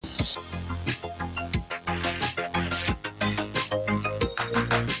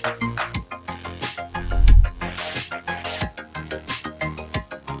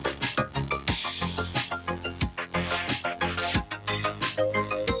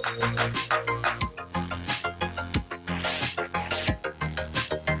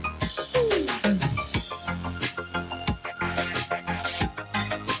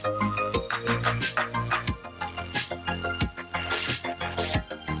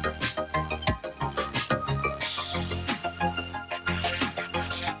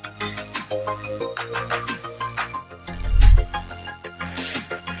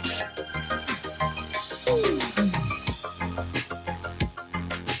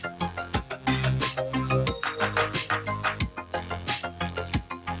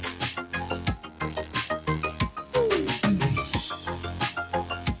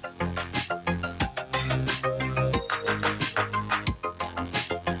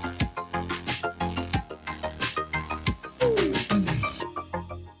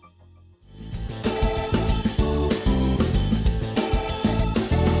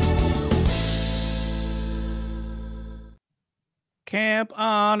Camp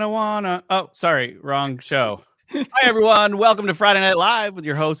Anawana. Oh, sorry, wrong show. Hi, everyone. Welcome to Friday Night Live with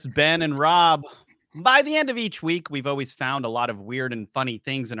your hosts, Ben and Rob. By the end of each week, we've always found a lot of weird and funny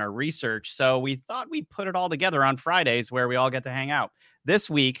things in our research, so we thought we'd put it all together on Fridays where we all get to hang out.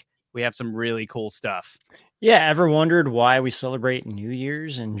 This week, we have some really cool stuff. Yeah, ever wondered why we celebrate New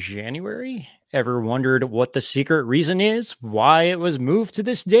Year's in January? Ever wondered what the secret reason is, why it was moved to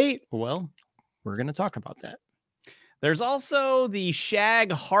this date? Well, we're going to talk about that. There's also the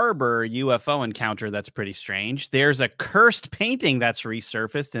Shag Harbor UFO encounter that's pretty strange. There's a cursed painting that's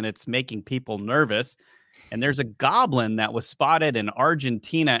resurfaced and it's making people nervous. And there's a goblin that was spotted in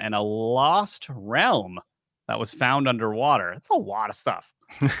Argentina in a lost realm that was found underwater. That's a lot of stuff.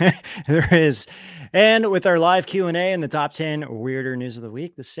 There is. And with our live Q&A and the top 10 weirder news of the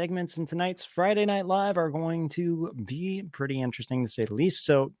week, the segments in tonight's Friday Night Live are going to be pretty interesting to say the least.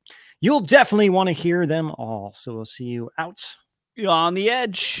 So you'll definitely want to hear them all. So we'll see you out on the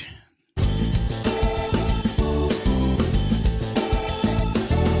edge.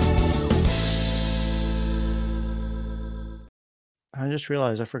 I just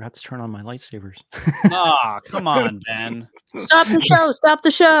realized I forgot to turn on my lightsabers. Oh, come on, Ben. Stop the show. Stop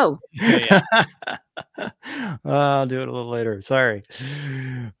the show. Yeah. I'll do it a little later. Sorry.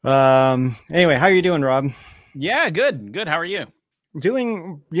 Anyway, how are you doing, Rob? Yeah, good. Good. How are you?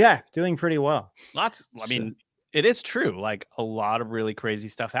 Doing pretty well. It is true. Like a lot of really crazy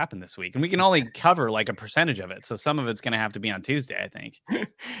stuff happened this week, and we can only cover like a percentage of it. So some of it's going to have to be on Tuesday, I think.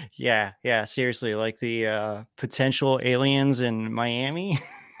 Yeah. Seriously, like the potential aliens in Miami.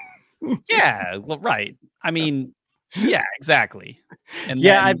 Yeah, right. I mean, yeah, exactly. And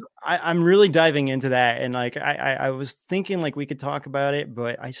yeah, I'm really diving into that, and like I was thinking like we could talk about it,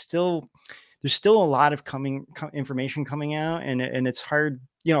 but there's still a lot of information coming out, and it's hard,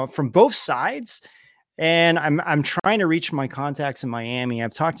 from both sides. And I'm trying to reach my contacts in Miami.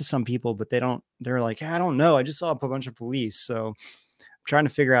 I've talked to some people, but they're like, I don't know. I just saw a bunch of police. So I'm trying to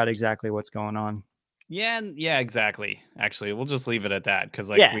figure out exactly what's going on. Yeah, exactly. Actually, we'll just leave it at that because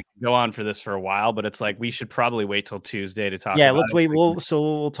we can go on for this for a while, but it's like we should probably wait till Tuesday to talk. Yeah, let's wait.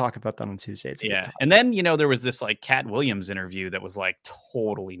 We'll talk about that on Tuesday. Yeah, and then there was this like Cat Williams interview that was like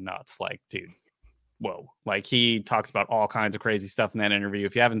totally nuts. Like, dude, whoa! Like he talks about all kinds of crazy stuff in that interview.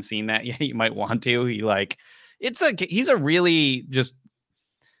 If you haven't seen that yet, you might want to. He's a really just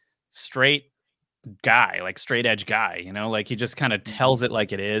straight guy, like straight edge guy, like he just kind of tells it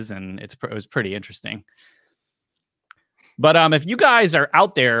like it is, and it was pretty interesting. But if you guys are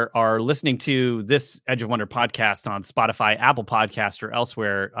out there are listening to this Edge of Wonder podcast on Spotify, Apple Podcast, or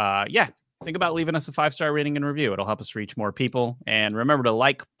elsewhere, think about leaving us a 5-star rating and review. It'll help us reach more people. And remember to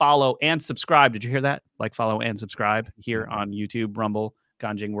like, follow, and subscribe. Did you hear that? Like, follow, and subscribe here on YouTube, Rumble,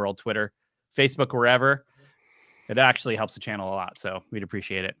 Ganjing World, Twitter, Facebook, wherever. It actually helps the channel a lot, so we'd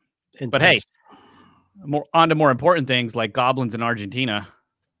appreciate it. But hey, on to more important things like goblins in Argentina.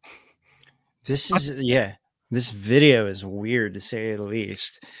 This video is weird to say the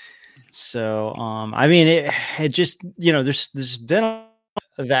least. So, it just, there's been a lot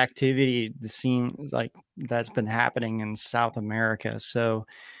of activity, the scene like that's been happening in South America. So,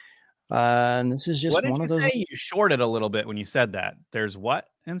 and this is just one of those. Say? You shorted a little bit when you said that. There's what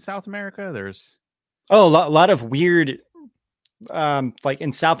in South America? There's a lot of weird, like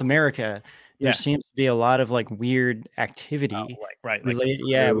in South America. There seems to be a lot of like weird activity,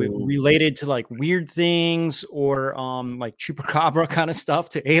 related to like weird things or like chupacabra kind of stuff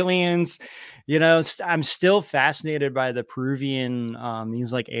to aliens. I'm still fascinated by the Peruvian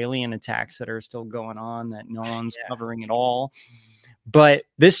these like alien attacks that are still going on that no one's covering at all. But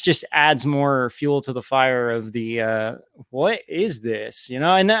this just adds more fuel to the fire of the what is this?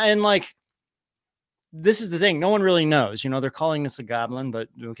 And like. This is the thing. No one really knows. They're calling this a goblin, but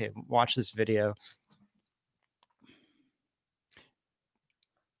okay, watch this video.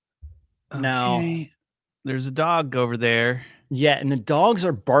 Okay. Now, there's a dog over there. Yeah, and the dogs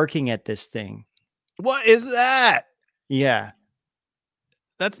are barking at this thing. What is that? Yeah.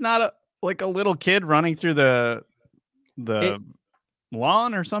 That's not like a little kid running through the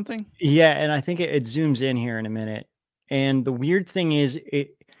lawn or something? Yeah, and I think it zooms in here in a minute. And the weird thing is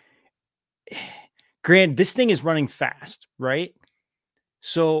granted, this thing is running fast, right?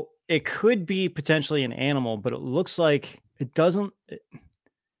 So it could be potentially an animal, but it looks like it doesn't.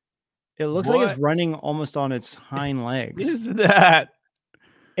 It looks like it's running almost on its hind legs. Is that?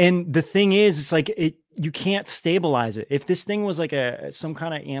 And the thing is, it's like you can't stabilize it. If this thing was like some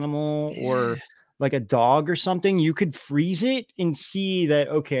kind of animal or like a dog or something, you could freeze it and see that,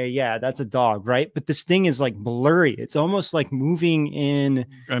 okay, yeah, that's a dog, right? But this thing is like blurry. It's almost like moving in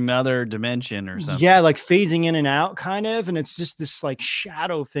another dimension or something. Yeah, like phasing in and out kind of. And it's just this like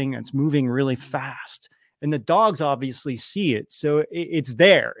shadow thing that's moving really fast. And the dogs obviously see it. So it's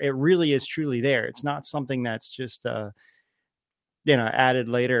there. It really is truly there. It's not something that's just, added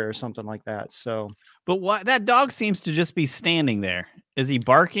later or something like that. So, but what that dog seems to just be standing there. Is he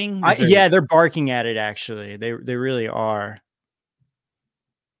barking? Yeah, they're barking at it. Actually, they really are.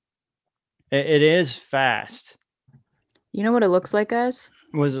 It is fast. You know what it looks like, guys?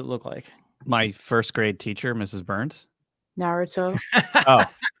 What does it look like? My first grade teacher, Mrs. Burns. Naruto. Oh,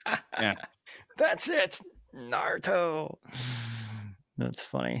 yeah. That's it. Naruto. That's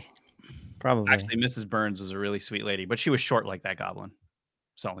funny. Probably. Actually, Mrs. Burns was a really sweet lady, but she was short like that goblin.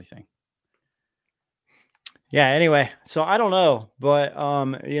 It's the only thing. Yeah, anyway, so I don't know, but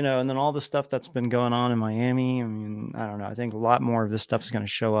and then all the stuff that's been going on in Miami, I mean, I don't know. I think a lot more of this stuff is going to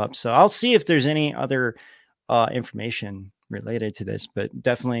show up. So I'll see if there's any other information related to this, but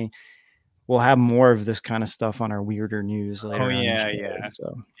definitely we'll have more of this kind of stuff on our weirder news later. Oh, yeah.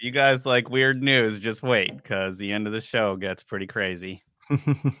 So if you guys like weird news, just wait, because the end of the show gets pretty crazy.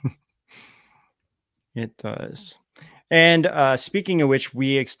 It does. And speaking of which,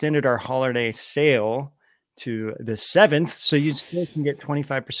 we extended our holiday sale to the 7th, so you still can get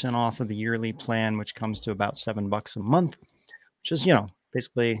 25% off of the yearly plan, which comes to about $7 a month, which is,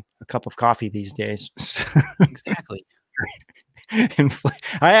 basically a cup of coffee these days. Exactly. And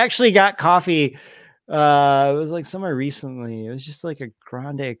I actually got coffee. It was like somewhere recently. It was just like a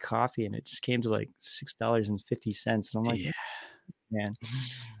grande coffee, and it just came to like $6.50. And I'm like, yeah, man,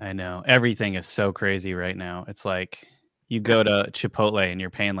 I know everything is so crazy right now. It's like you go to Chipotle and you're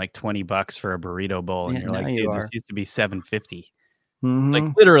paying like $20 for a burrito bowl, and you're like, dude, this used to be $7.50. Mm-hmm.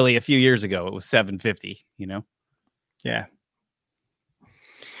 Like literally a few years ago, it was $7.50. Yeah.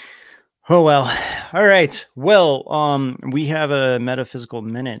 Oh well. All right. Well, we have a metaphysical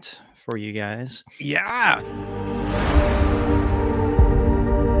minute for you guys. Yeah.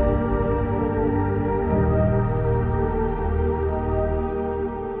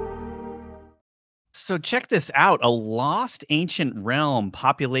 So check this out. A lost ancient realm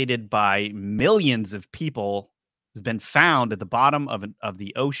populated by millions of people has been found at the bottom of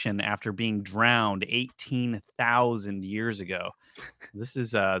the ocean after being drowned 18,000 years ago. This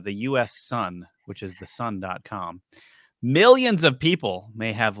is the U.S. Sun, which is thesun.com. Millions of people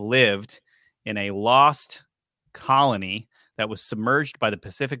may have lived in a lost colony that was submerged by the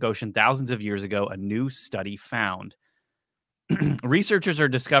Pacific Ocean thousands of years ago, a new study found. Researchers are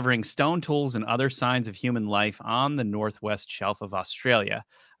discovering stone tools and other signs of human life on the northwest shelf of Australia.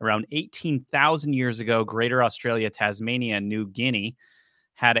 Around 18,000 years ago, Greater Australia, Tasmania, and New Guinea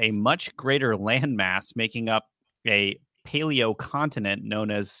had a much greater landmass, making up a paleocontinent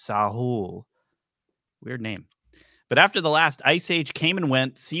known as Sahul. Weird name. But after the last ice age came and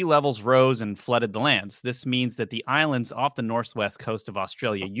went, sea levels rose and flooded the lands. This means that the islands off the northwest coast of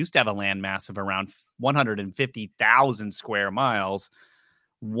Australia used to have a landmass of around 150,000 square miles,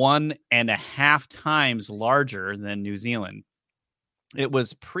 1.5 times larger than New Zealand. It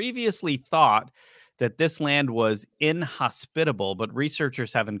was previously thought that this land was inhospitable, but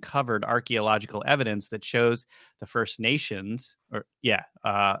researchers have uncovered archaeological evidence that shows the First Nations,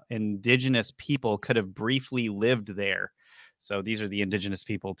 indigenous people could have briefly lived there. So these are the indigenous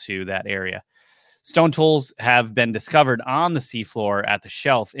people to that area. Stone tools have been discovered on the seafloor at the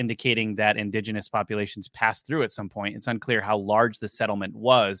shelf, indicating that indigenous populations passed through at some point. It's unclear how large the settlement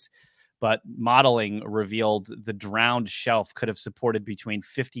was, but modeling revealed the drowned shelf could have supported between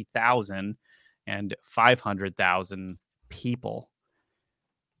 50,000 and 500,000 people.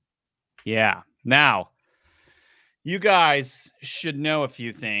 Yeah. Now, you guys should know a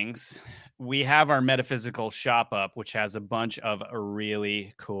few things. We have our metaphysical shop up, which has a bunch of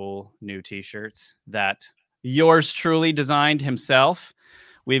really cool new t-shirts that yours truly designed himself.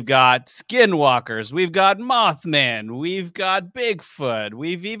 We've got Skinwalkers. We've got Mothman. We've got Bigfoot.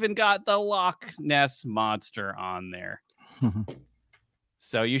 We've even got the Loch Ness Monster on there.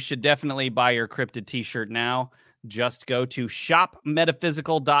 So you should definitely buy your cryptid t-shirt now. Just go to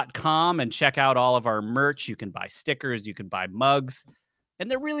shopmetaphysical.com and check out all of our merch. You can buy stickers, you can buy mugs, and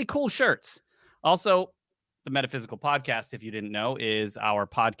they're really cool shirts. Also, the Metaphysical Podcast, if you didn't know, is our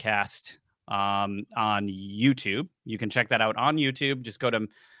podcast on YouTube. You can check that out on YouTube. Just go to,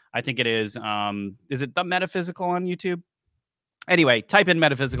 I think it is it The Metaphysical on YouTube? Anyway, type in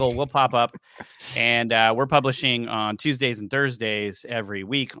Metaphysical, we'll pop up. And we're publishing on Tuesdays and Thursdays every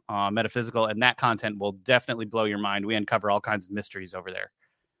week on Metaphysical, and that content will definitely blow your mind. We uncover all kinds of mysteries over there.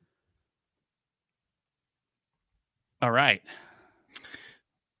 All right.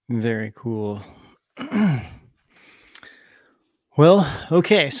 Very cool. Well,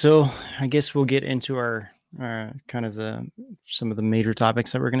 okay, so I guess we'll get into our kind of some of the major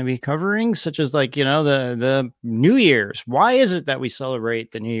topics that we're going to be covering, such as like, you know, the New Year's. Why is it that we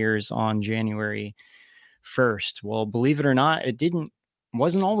celebrate the New Year's on January 1st? Well, believe it or not,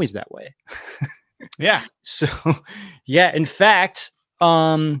 wasn't always that way. Yeah. So, yeah, in fact,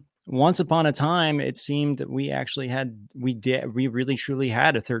 once upon a time, it seemed that we really truly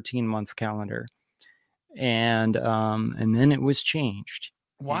had a 13-month calendar. And then it was changed.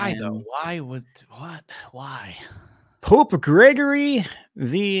 Why though? Why? Pope Gregory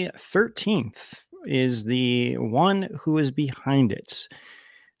the 13th is the one who is behind it.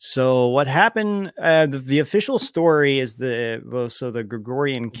 So what happened? The official story is the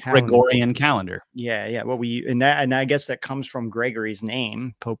Gregorian calendar. Gregorian calendar. Yeah. And I guess that comes from Gregory's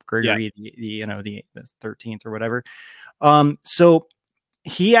name, Pope Gregory, the 13th or whatever. So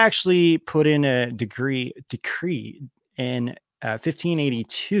he actually put in a decree in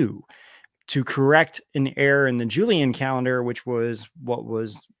 1582 to correct an error in the Julian calendar, which was what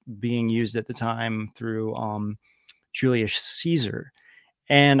was being used at the time through Julius Caesar.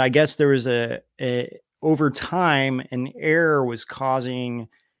 And I guess there was over time, an error was causing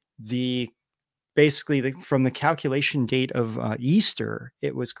from the calculation date of Easter,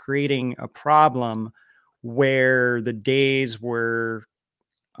 it was creating a problem where the days were,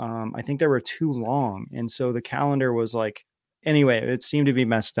 I think they were too long. And so the calendar was like, anyway, it seemed to be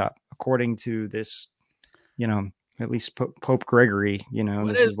messed up according to this, at least Pope Gregory,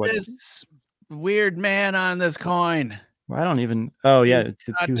 what is this weird man on this coin? Well, I don't even, oh yeah. It's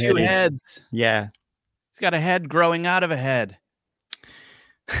two heads. Yeah. He's got a head growing out of a head.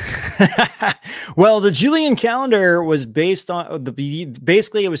 Well, the Julian calendar was based on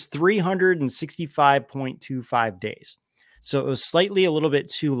basically it was 365.25 days. So it was slightly a little bit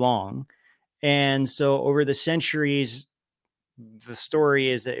too long. And so over the centuries, the story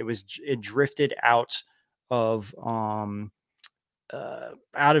is that it drifted out of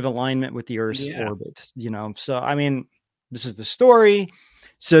alignment with the Earth's orbit, So, I mean, this is the story.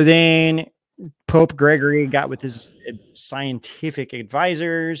 So then Pope Gregory got with his scientific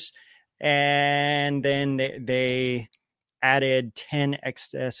advisors, and then they added 10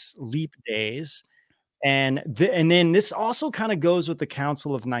 excess leap days. And then this also kind of goes with the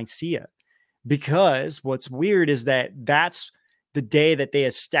Council of Nicaea, because what's weird is that that's the day that they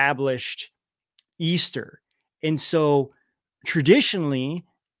established Easter. And so traditionally,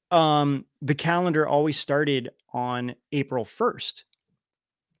 the calendar always started on April 1st.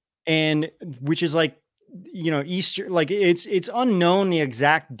 And which is like, Easter, like it's unknown the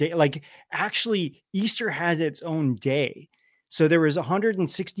exact day. Like actually Easter has its own day. So there was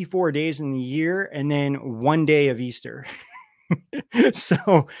 164 days in the year and then one day of Easter.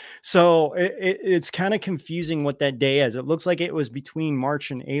 so it's kind of confusing what that day is. It looks like it was between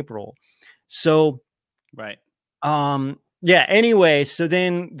March and April. So, right. Yeah. Anyway, so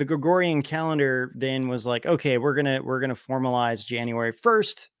then the Gregorian calendar then was like, okay, we're going to formalize January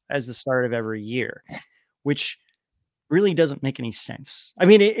 1st as the start of every year, which really doesn't make any sense. I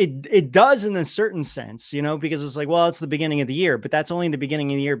mean, it does in a certain sense, because it's like, well, it's the beginning of the year, but that's only the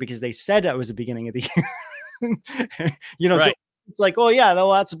beginning of the year because they said that was the beginning of the year. Right. It's like, oh yeah,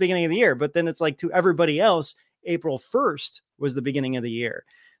 well, that's the beginning of the year. But then it's like to everybody else, April 1st was the beginning of the year.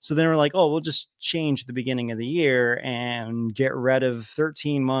 So then we're like, oh, we'll just change the beginning of the year and get rid of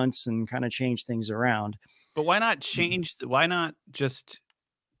 13 months and kind of change things around. But why not just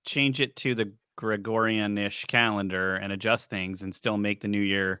change it to the Gregorian-ish calendar and adjust things and still make the new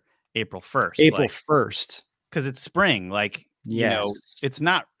year April 1st? April 1st. Because it's spring. Like, it's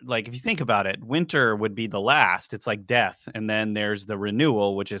not like, if you think about it, winter would be the last. It's like death. And then there's the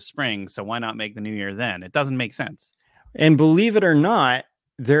renewal, which is spring. So why not make the new year then? It doesn't make sense. And believe it or not,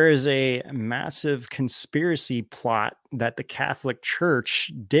 there is a massive conspiracy plot that the Catholic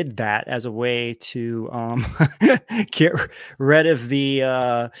Church did that as a way to get rid of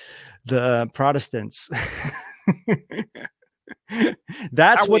the Protestants.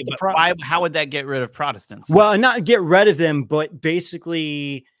 That's how would that get rid of Protestants? Well, not get rid of them, but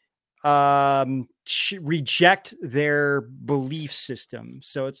basically reject their belief system.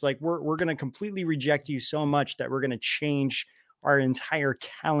 So it's like we're going to completely reject you so much that we're going to change our entire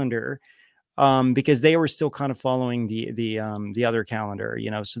calendar, because they were still kind of following the other calendar,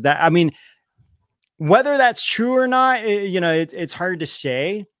 so that, I mean, whether that's true or not, it's hard to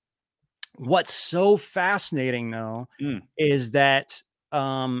say. What's so fascinating though, is that,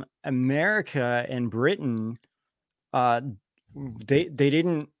 America and Britain, they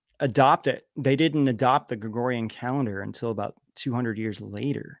didn't adopt it. They didn't adopt the Gregorian calendar until about 200 years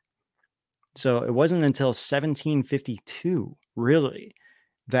later. So it wasn't until 1752, really,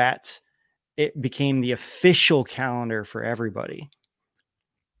 that it became the official calendar for everybody.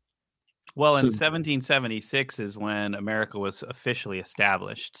 Well, in 1776 is when America was officially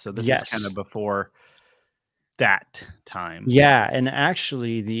established. So this is kind of before that time. Yeah, and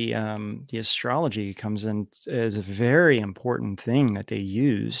actually the astrology comes in as a very important thing that they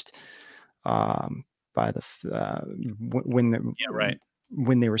used by the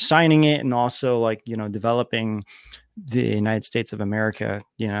when they were signing it, and also like, you know, developing the United States of America,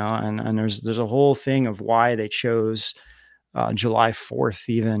 you know, and there's a whole thing of why they chose July 4th,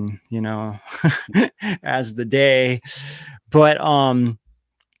 even, you know, as the day. But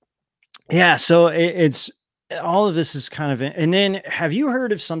yeah, so it's all of this is kind of, and then have you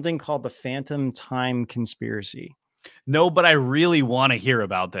heard of something called the Phantom Time Conspiracy? No, but I really want to hear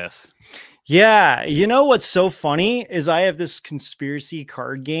about this. Yeah, you know what's so funny is I have this conspiracy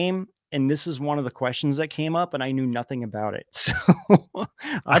card game, and this is one of the questions that came up, and I knew nothing about it. So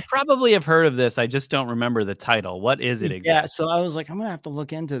I probably have heard of this. I just don't remember the title. What is it exactly? Yeah, so I was like, I'm gonna have to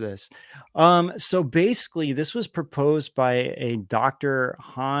look into this. So basically, this was proposed by a Dr.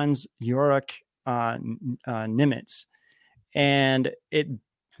 Hans Ulrich Nimitz, and it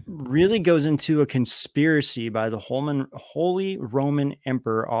really goes into a conspiracy by the Holy Roman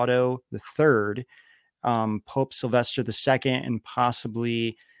Emperor Otto III, Pope Sylvester II, and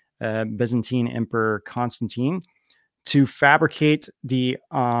possibly Byzantine Emperor Constantine, to fabricate the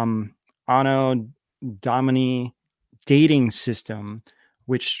Anno Domini dating system,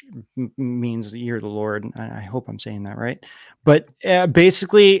 which means the year of the Lord. I hope I'm saying that right. But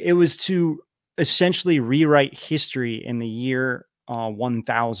basically, it was to essentially rewrite history in the year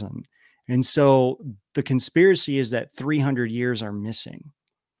 1000. And so the conspiracy is that 300 years are missing.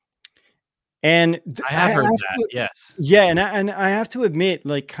 And I have heard that. Yes. Yeah. And I have to admit,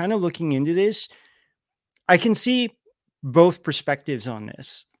 like, kind of looking into this, I can see both perspectives on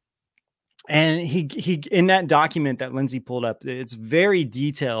this. And he in that document that Lindsay pulled up, it's very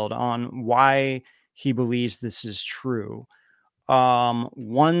detailed on why he believes this is true. I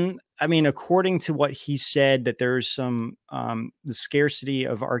mean, according to what he said, that there's some the scarcity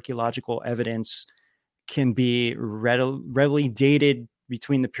of archaeological evidence can be readily dated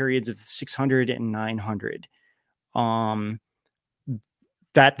between the periods of 600 and 900. That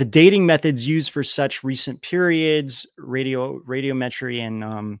the dating methods used for such recent periods, radiometry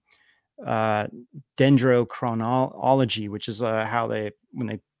and dendrochronology, which is how when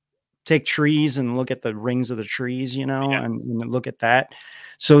they take trees and look at the rings of the trees, you know, yes. and look at that.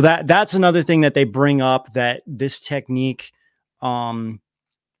 So that's another thing that they bring up, that this technique was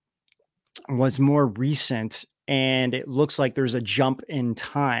more recent, and it looks like there's a jump in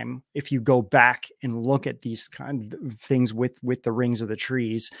time if you go back and look at these kind of things with the rings of the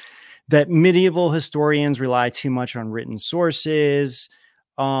trees, that medieval historians rely too much on written sources.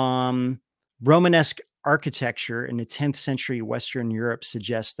 Romanesque architecture in the 10th century Western Europe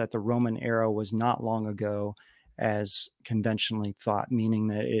suggests that the Roman era was not long ago, as conventionally thought, meaning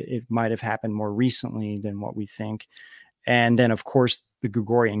that it might have happened more recently than what we think. And then, of course, the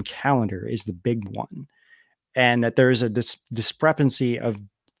Gregorian calendar is the big one, and that there is a discrepancy of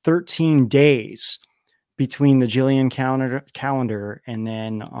 13 days between the Julian calendar and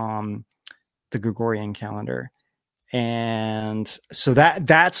then the Gregorian calendar. And so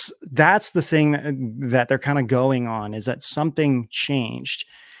that's the thing that they're kind of going on, is that something changed,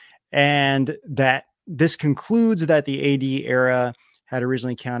 and that this concludes that the AD era had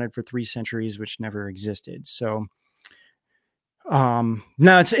originally counted for 3 centuries, which never existed. So no,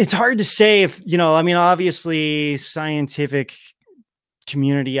 it's hard to say if, you know, I mean, obviously scientific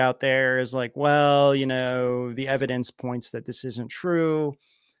community out there is like, well, you know, the evidence points that this isn't true.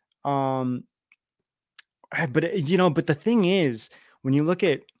 But, you know, but the thing is, when you look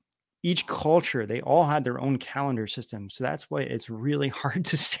at each culture, they all had their own calendar system. So that's why it's really hard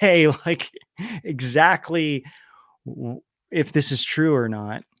to say, like, exactly if this is true or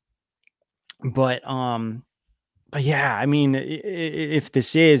not. But yeah, I mean, if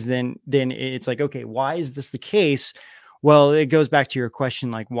this is, then it's like, okay, why is this the case? Well, it goes back to your question,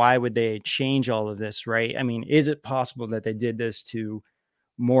 like, why would they change all of this, right? I mean, is it possible that they did this to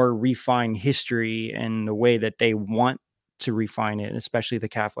more refine history and the way that they want to refine it? Especially the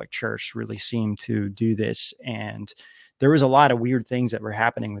Catholic Church really seemed to do this, and there was a lot of weird things that were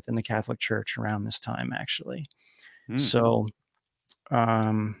happening within the Catholic Church around this time, actually. So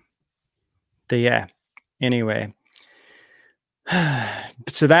yeah, anyway,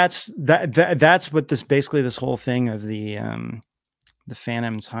 so that's what this whole thing of the The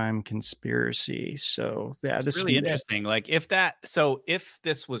Phantom Time Conspiracy. So yeah, this is really interesting. Like if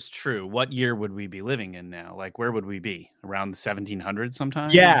this was true, what year would we be living in now? Like where would we be? Around the 1700s sometime?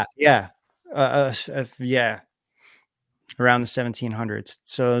 Yeah. Around the 1700s.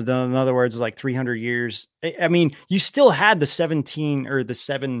 So in other words, like 300 years. I mean, you still had the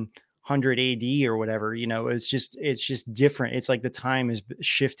 700 AD or whatever, it's just different. It's like the time has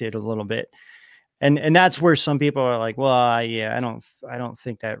shifted a little bit. And that's where some people are like, well, I don't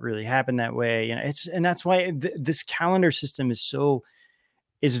think that really happened that way. And that's why this calendar system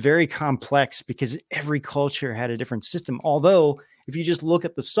is very complex, because every culture had a different system. Although if you just look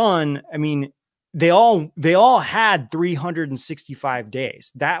at the sun, I mean, they all had 365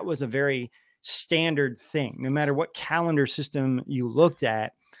 days. That was a very standard thing. No matter what calendar system you looked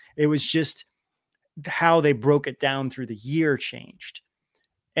at, it was just how they broke it down through the year changed.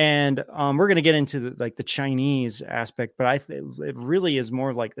 And we're going to get into the Chinese aspect, but it really is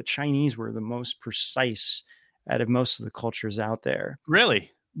more like the Chinese were the most precise out of most of the cultures out there. Really?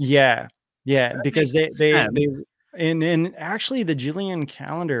 Yeah. Because they and actually the Julian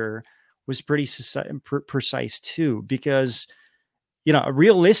calendar was pretty precise too, because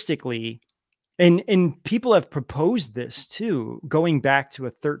realistically, and people have proposed this too, going back to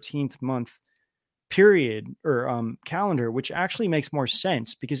a 13th month period or calendar, which actually makes more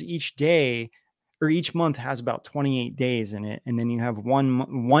sense, because each day or each month has about 28 days in it, and then you have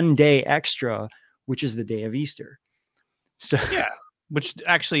one day extra, which is the day of Easter. So yeah, which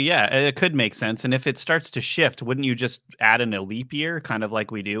actually, it could make sense. And if it starts to shift, wouldn't you just add in a leap year, kind of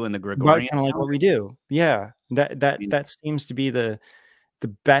like we do in the Gregorian? Kind of like what we do. Yeah, that seems to be the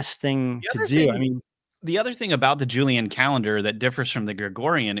best thing to do. I mean, the other thing about the Julian calendar that differs from the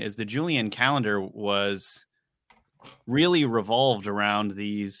Gregorian is the Julian calendar was really revolved around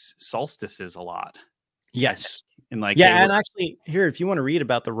these solstices a lot. Yes. And and actually here, if you want to read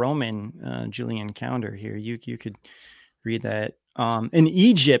about the Roman Julian calendar here, you could read that. In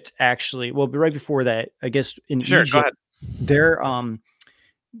Egypt, actually, well, right before that, I guess in Egypt, go ahead.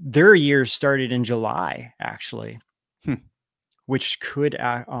 Their year started in July, actually. Which could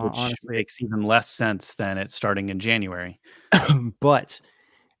honestly makes even less sense than it starting in January. But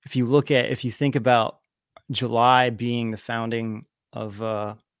if you think about July being the founding of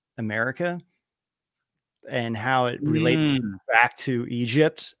America and how it relates back to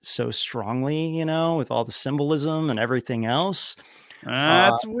Egypt so strongly, with all the symbolism and everything else.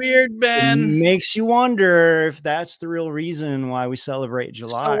 That's weird, Ben. It makes you wonder if that's the real reason why we celebrate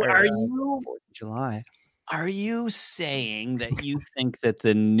July. So July? Are you saying that you think that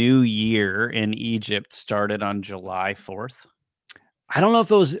the new year in Egypt started on July 4th? I don't know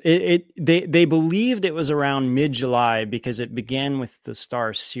if they believed it was around mid-July, because it began with the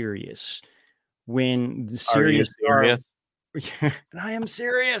star Sirius. When the Sirius star, and I am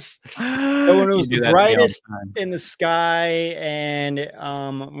serious. So when it was the brightest in the sky, and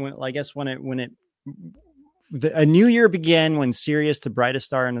I guess when a new year began when Sirius, the brightest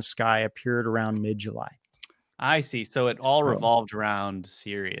star in the sky, appeared around mid-July. I see. So it all revolved around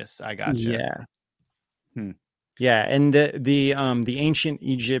Sirius. I gotcha. Yeah. Yeah. And the ancient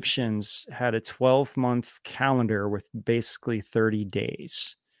Egyptians had a 12-month calendar with basically 30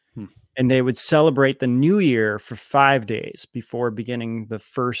 days. And they would celebrate the new year for 5 days before beginning the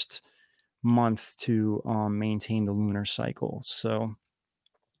first month to maintain the lunar cycle. So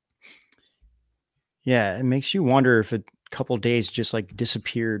yeah, it makes you wonder if a couple of days just like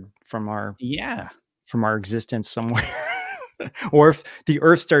disappeared from our existence somewhere. Or if the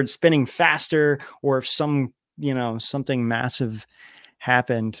earth started spinning faster, or if something massive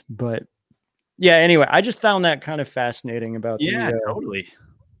happened. But yeah, anyway, I just found that kind of fascinating about totally.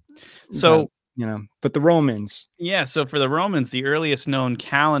 So, but the Romans. Yeah. So for the Romans, the earliest known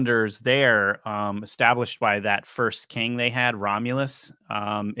calendars there, established by that first king they had, Romulus,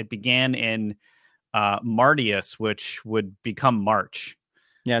 it began in Martius, which would become March.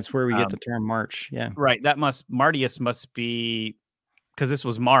 Yeah, it's where we get the term March. Yeah. Right. Martius must be, because this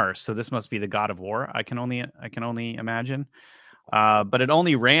was Mars, so this must be the god of war. I can only imagine. But this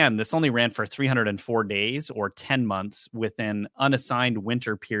only ran for 304 days or 10 months with an unassigned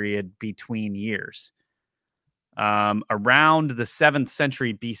winter period between years. Around the 7th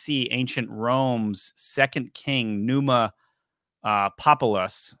century BC, ancient Rome's second king, Numa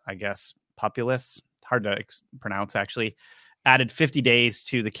Populus, hard to pronounce actually, added 50 days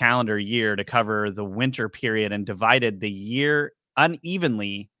to the calendar year to cover the winter period and divided the year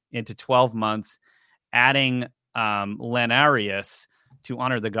unevenly into 12 months, adding Lenarius to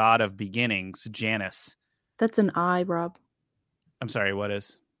honor the god of beginnings, Janus. That's an I, Rob. I'm sorry, what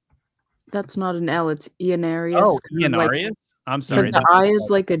is? That's not an L. It's Ianarius. Oh, Ianarius. Like, I'm sorry. Because the I is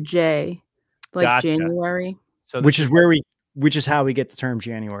like a J, like Gotcha. January. So which is how we get the term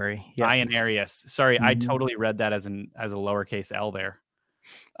January. Yeah. Ianarius. Sorry, I totally read that as a lowercase L there.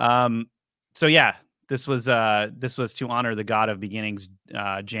 So yeah, this was to honor the god of beginnings,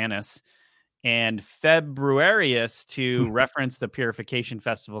 Janus, and Februarius to reference the purification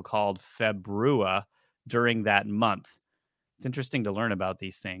festival called Februa during that month. It's interesting to learn about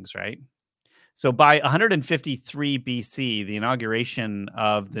these things, right? So by 153 BC, the inauguration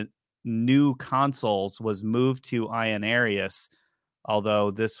of the new consuls was moved to Ianarius,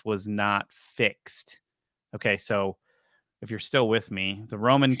 although this was not fixed. Okay, so if you're still with me, the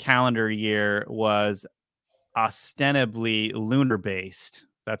Roman calendar year was ostensibly lunar based.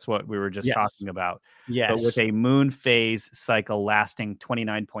 That's what we were just talking about. Yes. But with a moon phase cycle lasting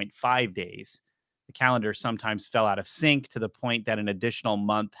 29.5 days, the calendar sometimes fell out of sync to the point that an additional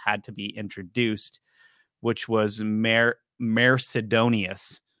month had to be introduced, which was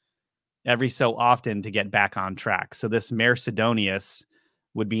Mercedonius, every so often to get back on track. So this Mercedonius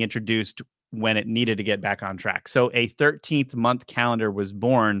would be introduced when it needed to get back on track. So a 13th month calendar was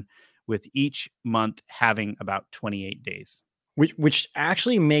born, with each month having about 28 days. Which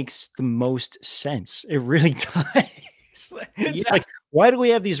actually makes the most sense. It really does. It's like, why do we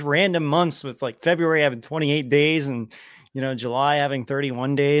have these random months with like February having 28 days and, July having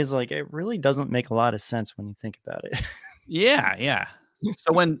 31 days? Like, it really doesn't make a lot of sense when you think about it. Yeah.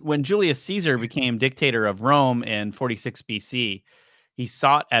 So when Julius Caesar became dictator of Rome in 46 BC, he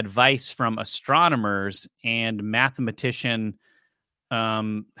sought advice from astronomers and mathematician.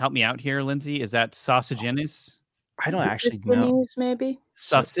 Help me out here, Lindsay. Is that Sosigenes? I don't actually know. Maybe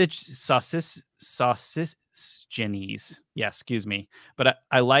Sosigenes. Yeah, excuse me. But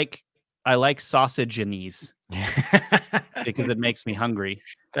I like Sosigenes because it makes me hungry.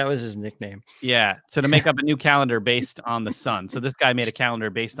 That was his nickname. Yeah. So to make up a new calendar based on the sun. So this guy made a calendar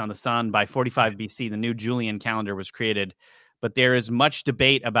based on the sun. By 45 BC, the new Julian calendar was created. But there is much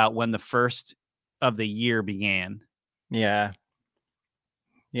debate about when the first of the year began. Yeah.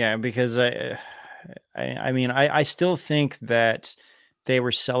 Yeah, because I still think that they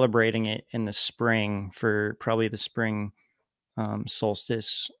were celebrating it in the spring for probably the spring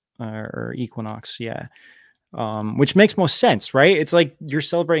solstice or equinox. Yeah. Which makes most sense, right? It's like you're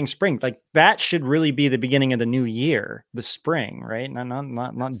celebrating spring. Like that should really be the beginning of the new year, the spring, right?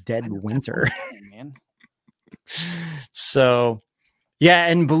 Not dead winter. Man. So, yeah,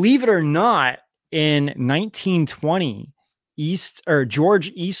 and believe it or not, in 1920, George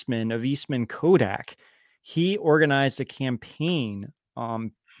Eastman of Eastman Kodak, he organized a campaign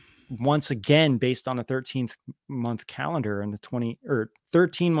once again based on a 13th month calendar and the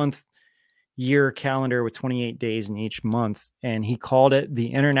 13-month year calendar with 28 days in each month, and he called it the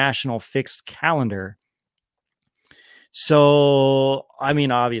International Fixed Calendar. So, I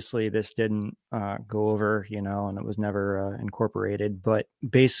mean, obviously this didn't go over, and it was never incorporated, but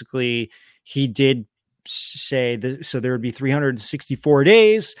basically he did say that, so there would be 364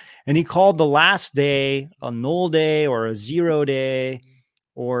 days, and he called the last day a null day or a 0 day,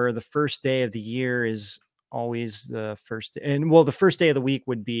 or the first day of the year is always the first. And well, the first day of the week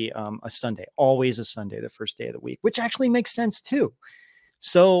would be a Sunday, always a Sunday, the first day of the week, which actually makes sense too.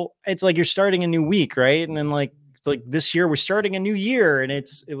 So it's like you're starting a new week, right? And then like this year we're starting a new year, and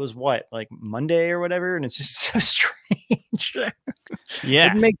it was what, like Monday or whatever, and it's just so strange.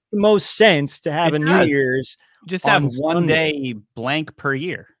 Yeah, it makes the most sense to have a New Year's just have one day blank per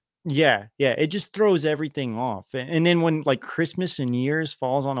year. Yeah, it just throws everything off. And then when like Christmas and New Year's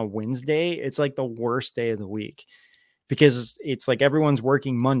falls on a Wednesday, it's like the worst day of the week, because it's like everyone's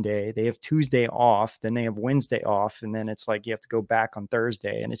working Monday, they have Tuesday off, then they have Wednesday off, and then it's like you have to go back on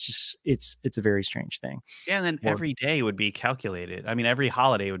Thursday, and it's just it's a very strange thing. Yeah, and then every day would be calculated. I mean, every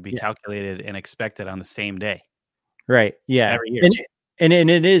holiday would be calculated and expected on the same day. Right. Yeah. Every year. And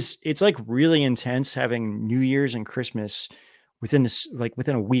it's like really intense having New Year's and Christmas within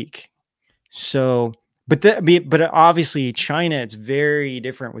a week. So, but obviously China, it's very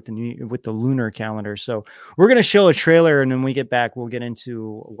different with the lunar calendar. So we're going to show a trailer, and then when we get back, we'll get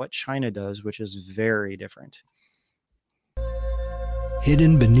into what China does, which is very different.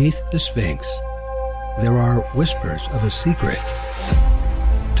 Hidden beneath the Sphinx, there are whispers of a secret.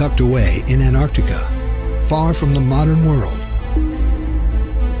 Tucked away in Antarctica, far from the modern world,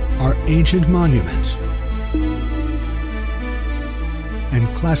 are ancient monuments and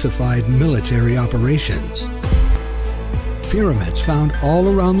classified military operations. Pyramids found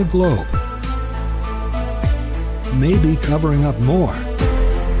all around the globe may be covering up more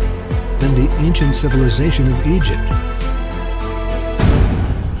than the ancient civilization of Egypt.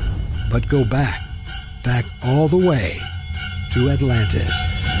 but go back all the way to Atlantis.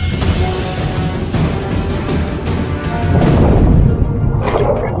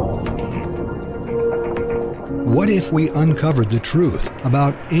 What if we uncovered the truth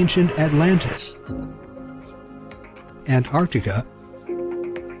about ancient Atlantis, Antarctica,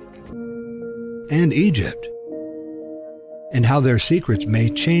 and Egypt, and how their secrets may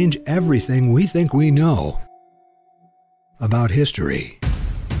change everything we think we know about history?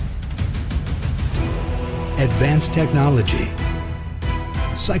 Advanced technology,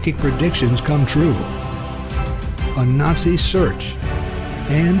 psychic predictions come true, a Nazi search,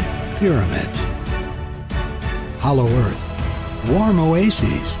 and pyramids. Hollow Earth, warm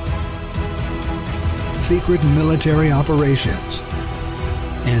oases, secret military operations,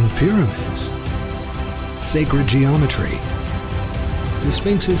 and pyramids, sacred geometry, the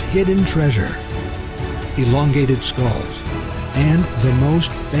Sphinx's hidden treasure, elongated skulls, and the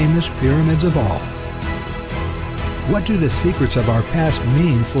most famous pyramids of all. What do the secrets of our past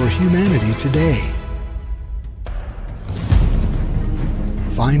mean for humanity today?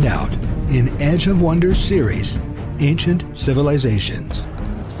 Find out in Edge of Wonders series, Ancient Civilizations.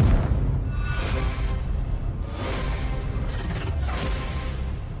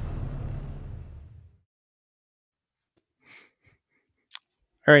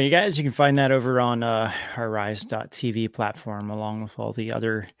 All right, you guys, you can find that over on our Rise.tv platform, along with all the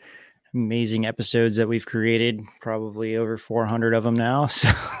other amazing episodes that we've created, probably over 400 of them now. So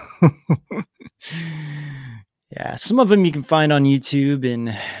yeah, some of them you can find on YouTube,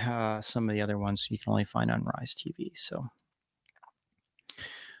 and some of the other ones you can only find on Rise TV. So,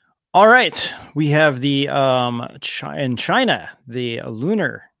 all right, we have the in China, the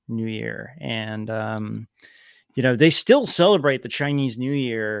Lunar New Year, and they still celebrate the Chinese New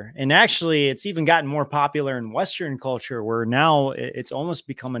Year, and actually, it's even gotten more popular in Western culture, where now it's almost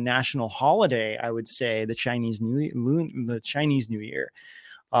become a national holiday. I would say the Chinese New Year.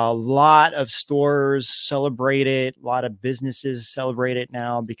 A lot of stores celebrate it. A lot of businesses celebrate it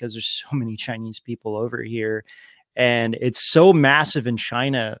now because there's so many Chinese people over here. And it's so massive in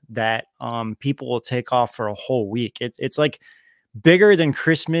China that people will take off for a whole week. It's like bigger than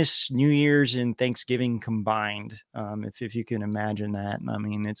Christmas, New Year's, and Thanksgiving combined. If you can imagine that. I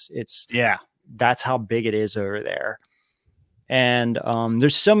mean, it's that's how big it is over there. And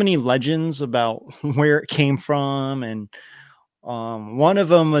there's so many legends about where it came from, and one of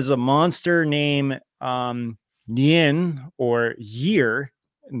them was a monster named Nian, or year.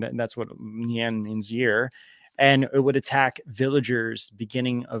 And that's what Nian means, year. And it would attack villagers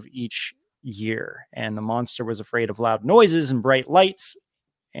beginning of each year. And the monster was afraid of loud noises and bright lights.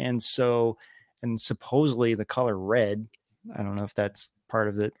 And supposedly the color red, I don't know if that's part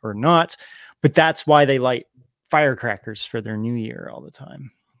of it or not, but that's why they light firecrackers for their New Year all the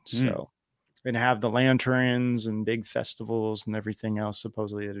time. So, and have the lanterns and big festivals and everything else,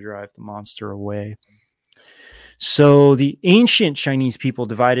 supposedly to drive the monster away. So the ancient Chinese people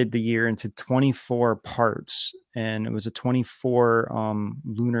divided the year into 24 parts, and it was a 24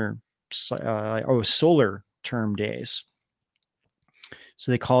 solar term days.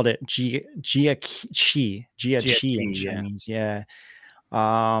 So they called it Jia Qi in Chinese. Yeah.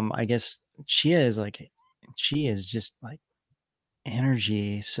 I guess Qi is just like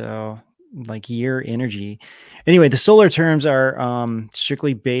energy. So like year energy. Anyway, the solar terms are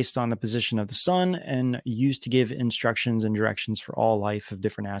strictly based on the position of the sun and used to give instructions and directions for all life of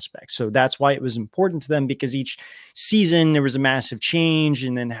different aspects. So that's why it was important to them, because each season there was a massive change,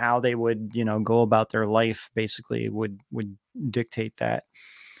 and then how they would, go about their life basically would dictate that.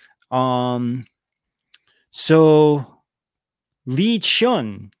 So Li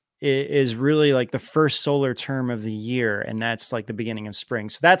Chun is really like the first solar term of the year, and that's like the beginning of spring.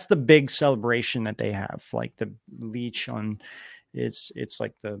 So that's the big celebration that they have, like the Li Chun. It's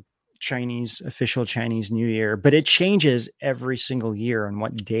like the official Chinese New Year, but it changes every single year on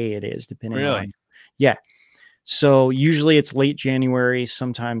what day it is, depending on. Yeah. So usually it's late January,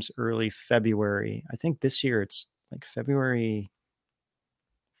 sometimes early February. I think this year it's like February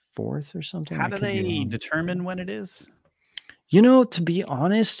 4th or something. How do they determine when it is? To be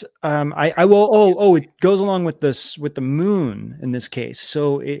honest, I will. It goes along with this, with the moon in this case.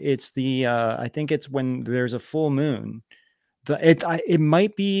 So it's the, I think it's when there's a full moon. It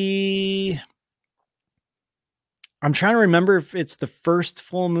might be, I'm trying to remember if it's the first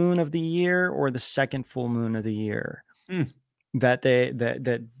full moon of the year or the second full moon of the year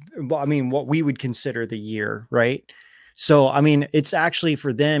that what we would consider the year, right? So, I mean, it's actually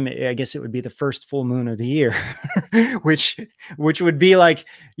for them, I guess it would be the first full moon of the year, which would be like,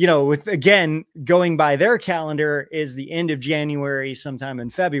 with, again, going by their calendar is the end of January, sometime in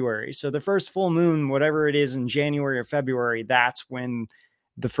February. So the first full moon, whatever it is in January or February, that's when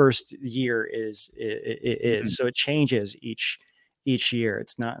the first year is. Mm-hmm. So it changes each year.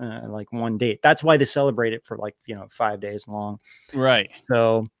 It's not like one date. That's why they celebrate it for 5 days long. Right.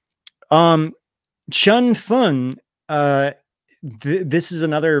 So, Chun Fun, this is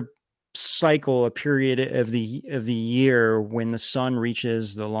another cycle, a period of the year when the sun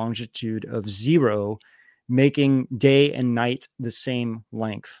reaches the longitude of 0, making day and night the same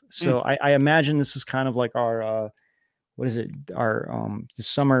length. So I imagine this is kind of like our what is it? Our the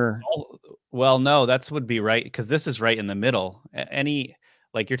summer. Well, no, that's would be right, because this is right in the middle.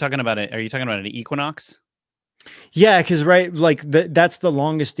 You're talking about it? Are you talking about an equinox? Yeah, because that's the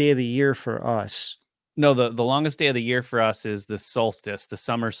longest day of the year for us. No, the longest day of the year for us is the solstice, the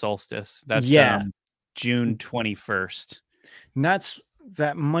summer solstice. That's June 21st. And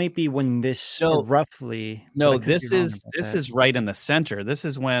that might be when this roughly. No, this is right in the center. This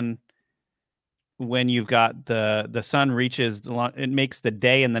is when you've got the sun reaches it makes the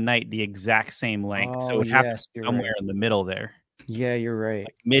day and the night the exact same length. So it would have to be somewhere in the middle there. Yeah, you're right.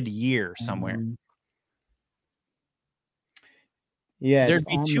 Like mid-year somewhere. Yeah, there'd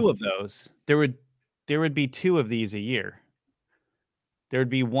be two of those. There would be 2 of these a year. There would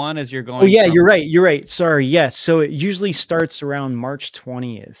be one as you're going. Oh yeah, you're right. Sorry. Yes. So it usually starts around March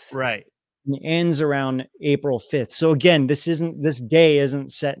 20th. Right. And ends around April 5th. So again, this day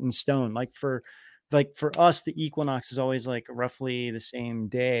isn't set in stone. Like for us, the equinox is always like roughly the same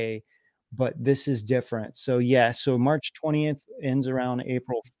day, but this is different. So so March 20th ends around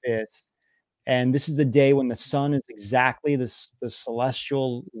April 5th. And this is the day when the sun is exactly the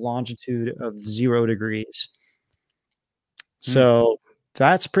celestial longitude of 0 degrees. So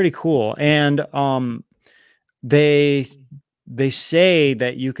that's pretty cool. And they say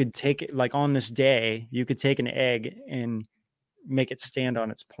that you could take it, like on this day, you could take an egg and make it stand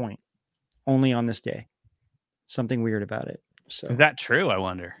on its point only on this day. Something weird about it. So is that true? I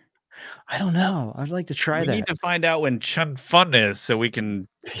wonder. I don't know. I'd like to try that. We need to find out when Chun Fun is so we can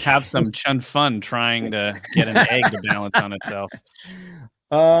have some Chun Fun trying to get an egg to balance on itself.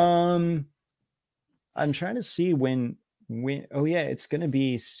 I'm trying to see when oh yeah, it's going to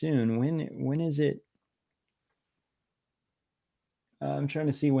be soon. When is it? I'm trying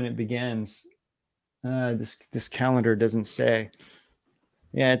to see when it begins. This calendar doesn't say.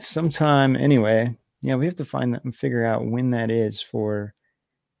 Yeah, it's sometime anyway. Yeah, we have to find that and figure out when that is for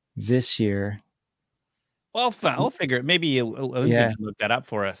this year. Well, I'll figure it. Maybe Lindsay can look that up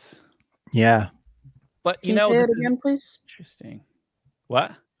for us. Yeah. But Can you say it again, please? Interesting.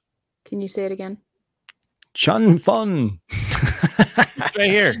 What? Can you say it again? Chun Fun. It's right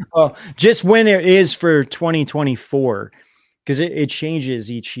here. Oh, just when it is for 2024, because it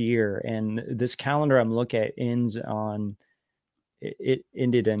changes each year. And this calendar I'm looking at ends on. It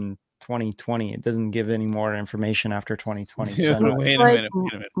ended in 2020. It doesn't give any more information after 2020. So wait a minute.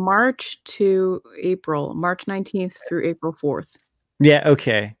 March to April, March 19th through April 4th. Yeah.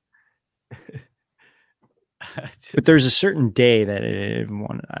 Okay. But there's a certain day that it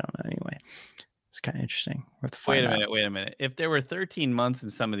wanted. I don't know. Anyway, it's kind of interesting. We have to find out. Wait a minute. If there were 13 months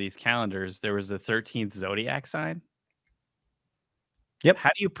in some of these calendars, there was the 13th zodiac sign. Yep. How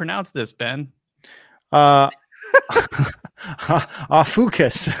do you pronounce this, Ben?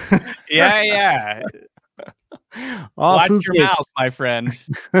 Ophiuchus. Yeah. Watch your mouth, my friend.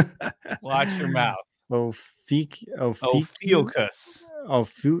 Watch your mouth. Ophiuchus. I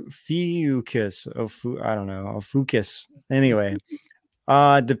don't know. Ophiuchus. Anyway,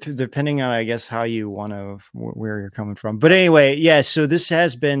 depending on, I guess, how you want to, where you're coming from. But anyway, yeah. So this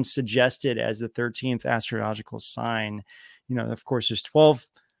has been suggested as the 13th astrological sign. Of course, there's 12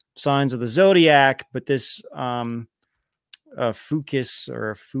 signs of the zodiac, but this Ophiuchus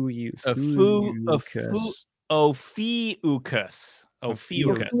or Ophiuchus,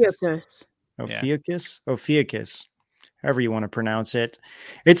 however you want to pronounce it.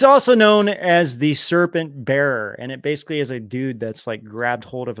 It's also known as the serpent bearer, and it basically is a dude that's like grabbed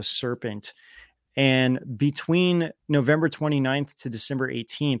hold of a serpent. And between November 29th to December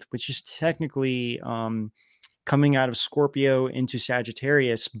 18th, which is technically coming out of Scorpio into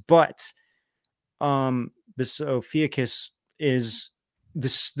Sagittarius, but this Ophiuchus is the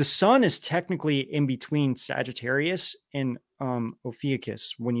sun is technically in between Sagittarius and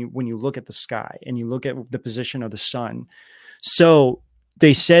Ophiuchus when you look at the sky and you look at the position of the sun. So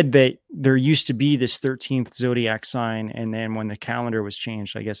they said that there used to be this 13th zodiac sign, and then when the calendar was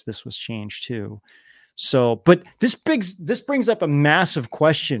changed, I guess this was changed too. So, but this brings up a massive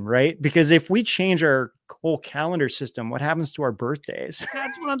question, right? Because if we change our whole calendar system, what happens to our birthdays?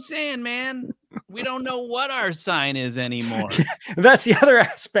 That's what I'm saying, man. We don't know what our sign is anymore. That's the other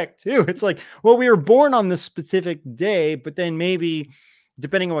aspect too. It's like, well, we were born on this specific day, but then maybe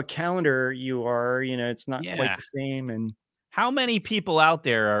depending on what calendar you are, it's not quite the same. And how many people out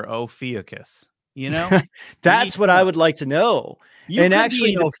there are Ophiuchus? That's what I would like to know. And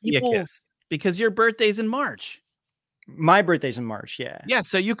actually, Ophiuchus, because your birthday's in March. My birthday's in March. Yeah. Yeah.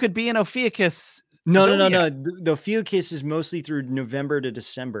 So you could be an Ophiuchus. No. The Ophiuchus is mostly through November to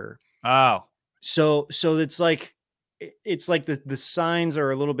December. Oh, so it's like the signs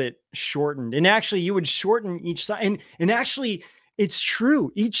are a little bit shortened, and actually you would shorten each sign. And actually it's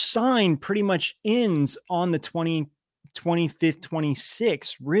true. Each sign pretty much ends on the 25th,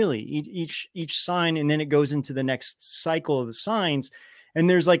 26th, really each sign. And then it goes into the next cycle of the signs. And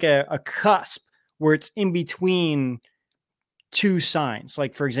there's like a cusp where it's in between two signs.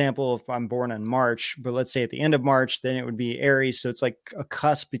 Like, for example, if I'm born in March, but let's say at the end of March, then it would be Aries. So it's like a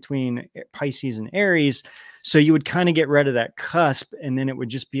cusp between Pisces and Aries. So you would kind of get rid of that cusp. And then it would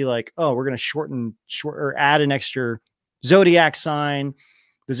just be like, oh, we're going to or add an extra zodiac sign.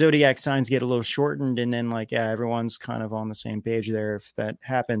 The zodiac signs get a little shortened. And then everyone's kind of on the same page there if that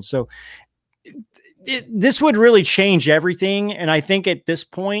happens. So this would really change everything. And I think at this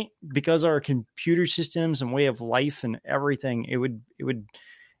point, because our computer systems and way of life and everything, it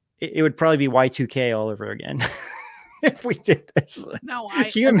would probably be Y2K all over again if we did this. No,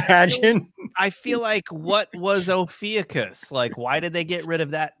 can you imagine? I feel like what was Ophiuchus? Like, why did they get rid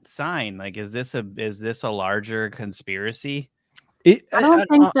of that sign? Like, is this a larger conspiracy? I don't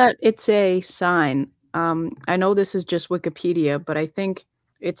think that it's a sign. I know this is just Wikipedia, but I think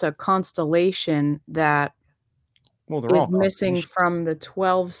it's a constellation that is missing from the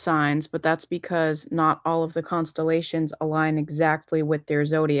 12 signs, but that's because not all of the constellations align exactly with their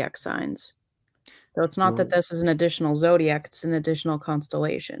zodiac signs. So it's not that this is an additional zodiac, it's an additional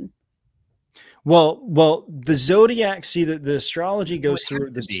constellation. Well, the zodiac, see the astrology goes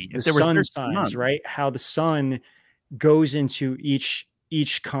through the sun signs, right? How the sun goes into each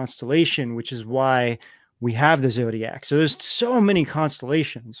constellation, which is why we have the zodiac. So there's so many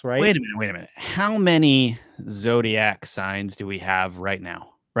constellations, right? Wait a minute. How many zodiac signs do we have right now,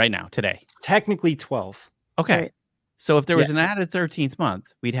 today? Technically 12. Okay. Right. So if there was an added 13th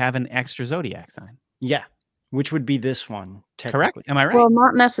month, we'd have an extra zodiac sign. Yeah. Which would be this one. Correct. Am I right? Well,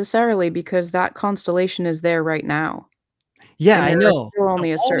 not necessarily, because that constellation is there right now. Yeah, I know.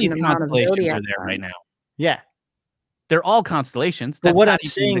 Only a certain amount of zodiac are there right now. Yeah. They're all constellations. But what I'm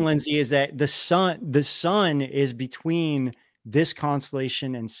saying, Lindsay, is that the sun is between this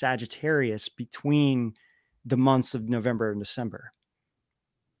constellation and Sagittarius between the months of November and December.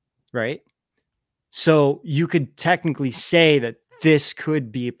 Right? So you could technically say that this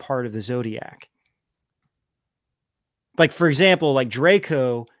could be a part of the zodiac. Like, for example, like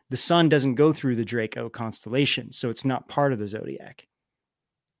Draco, the sun doesn't go through the Draco constellation, so it's not part of the zodiac.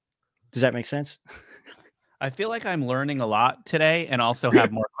 Does that make sense? I feel like I'm learning a lot today and also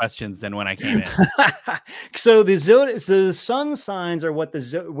have more questions than when I came in. So the sun signs are what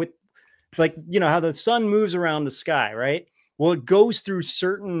how the sun moves around the sky, right? Well, it goes through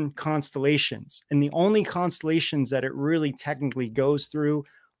certain constellations, and the only constellations that it really technically goes through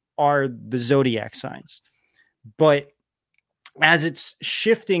are the zodiac signs. But as it's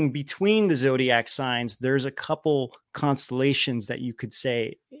shifting between the zodiac signs, there's a couple constellations that you could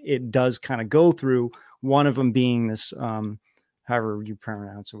say it does kind of go through. One of them being this, however you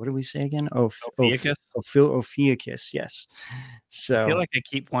pronounce it. What do we say again? Ophiuchus. Ophiuchus, yes. So I feel like I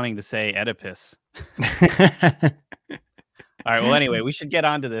keep wanting to say Oedipus. All right. Well, anyway, we should get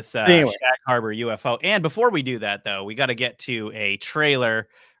on to this Shag Harbor UFO. And before we do that, though, we got to get to a trailer.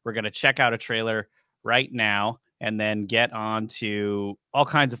 We're going to check out a trailer right now and then get on to all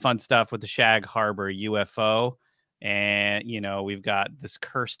kinds of fun stuff with the Shag Harbor UFO. And, we've got this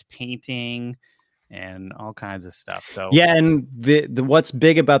cursed painting and all kinds of stuff. So yeah, and the what's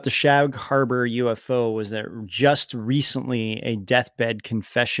big about the Shag Harbor UFO was that just recently a deathbed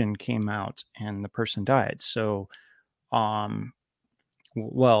confession came out and the person died. So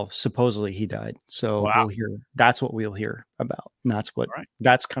supposedly he died. So wow. That's what we'll hear about. And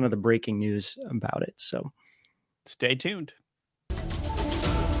that's kind of the breaking news about it. So stay tuned.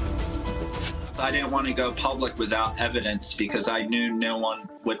 I didn't want to go public without evidence because I knew no one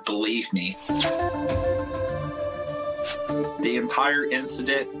would believe me. The entire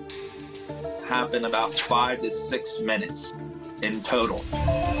incident happened about 5 to 6 minutes in total.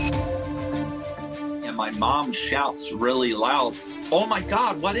 And my mom shouts really loud, "Oh my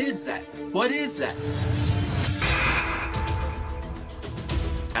God, what is that?" What is that?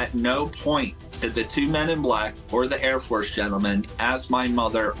 At no point did the two men in black or the Air Force gentleman ask my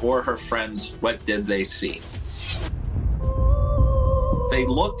mother or her friends what did they see. They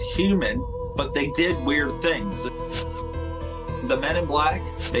looked human, but they did weird things. The men in black,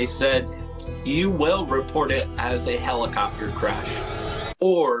 they said, you will report it as a helicopter crash,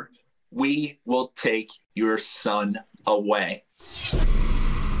 or we will take your son away.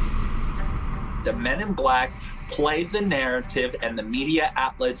 The men in black play the narrative and the media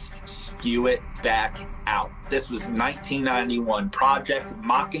outlets spew it back out. This was 1991, Project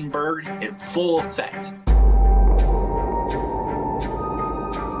Mockingbird in full effect.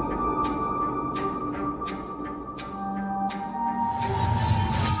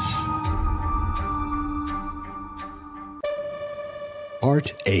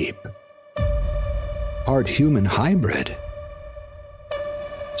 Part ape, part human hybrid.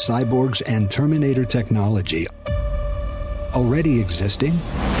 Cyborgs and Terminator technology already existing.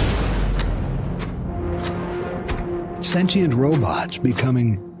 Sentient robots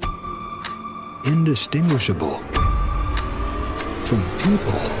becoming indistinguishable from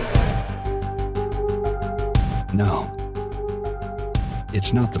people. No,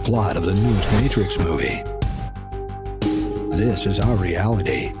 it's not the plot of the newest Matrix movie. This is our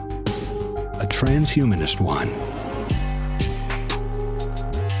reality, a transhumanist one.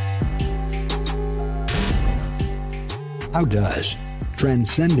 How does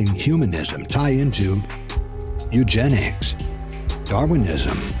transcending humanism tie into eugenics,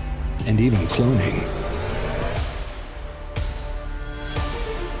 Darwinism, and even cloning?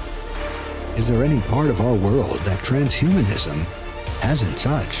 Is there any part of our world that transhumanism hasn't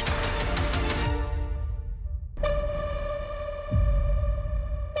touched?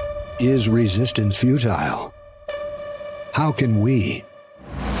 Is resistance futile? How can we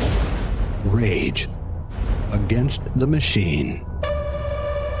rage against the machine?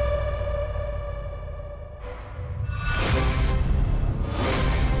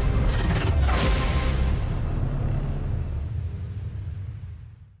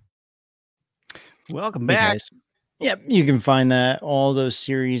 Welcome back. Yep, you can find all those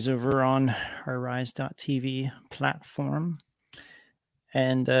series over on our Rise.tv platform.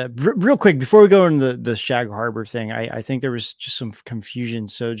 And real quick, before we go into the Shag Harbor thing, I think there was just some confusion.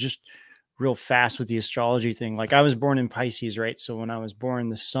 So just real fast with the astrology thing. Like, I was born in Pisces, right? So when I was born,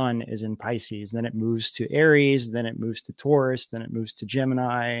 the sun is in Pisces. Then it moves to Aries. Then it moves to Taurus. Then it moves to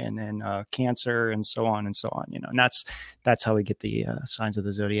Gemini, and then Cancer, and so on and so on. You know, and that's how we get the signs of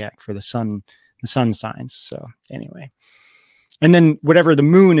the zodiac for the sun signs. So anyway. And then whatever the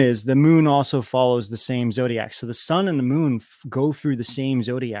moon is, the moon also follows the same zodiac. So the sun and the moon go through the same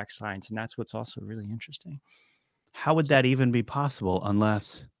zodiac signs. And that's what's also really interesting. How would that even be possible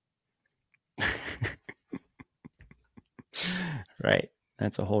unless... Right.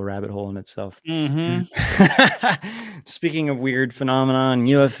 That's a whole rabbit hole in itself. Mm-hmm. Speaking of weird phenomenon,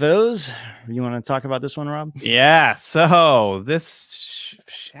 UFOs, you want to talk about this one, Rob? Yeah. So this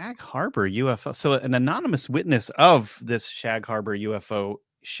Shag Harbor UFO. So an anonymous witness of this Shag Harbor UFO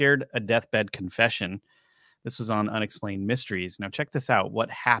shared a deathbed confession. This was on Unexplained Mysteries. Now check this out. What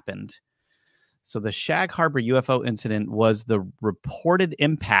happened? So the Shag Harbor UFO incident was the reported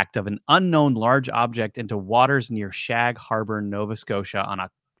impact of an unknown large object into waters near Shag Harbor, Nova Scotia on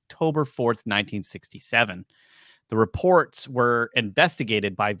October 4th, 1967. The reports were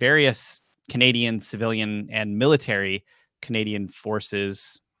investigated by various Canadian civilian and military Canadian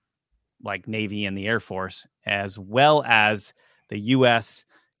forces like Navy and the Air Force, as well as the U.S.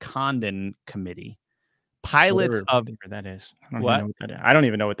 Condon Committee. Pilots of that is. I don't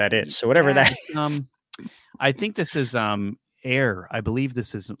even know what that is. So whatever that is. I think this is air. I believe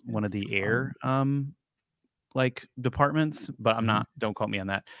this is one of the air like departments, but I'm not. Don't quote me on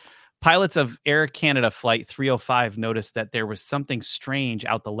that. Pilots of Air Canada Flight 305 noticed that there was something strange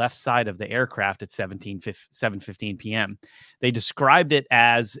out the left side of the aircraft at 7:15 p.m. They described it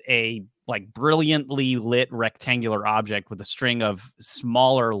as a brilliantly lit rectangular object with a string of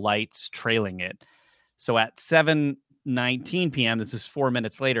smaller lights trailing it. So at 7:19 p.m., this is 4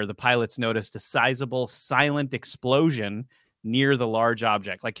 minutes later, the pilots noticed a sizable silent explosion near the large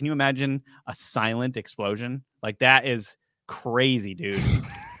object. Can you imagine a silent explosion? That is crazy, dude.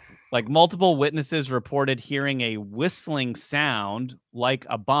 Multiple witnesses reported hearing a whistling sound like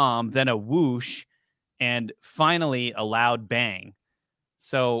a bomb, then a whoosh, and finally a loud bang.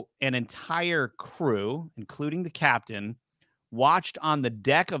 So an entire crew, including the captain, watched on the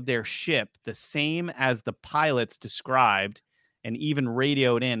deck of their ship the same as the pilots described, and even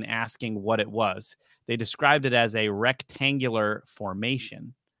radioed in asking what it was. They described it as a rectangular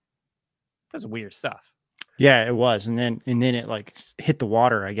formation. That's weird stuff. Yeah, it was. And then it like hit the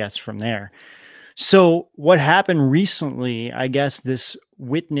water, I guess, from there. So what happened recently, I guess this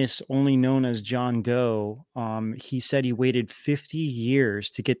witness, only known as John Doe, he said he waited 50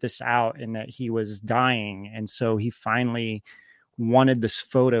 years to get this out and that he was dying. And so he finally wanted this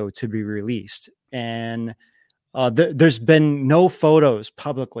photo to be released. And there's been no photos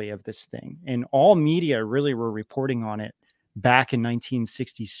publicly of this thing. And all media really were reporting on it back in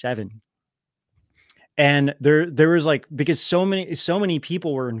 1967. And there was like, because so many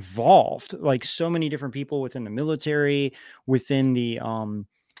people were involved, like so many different people within the military, within the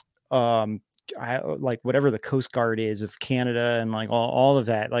like whatever the Coast Guard is of Canada, and like all of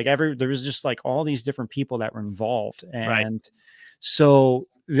that, like there was just like all these different people that were involved. And so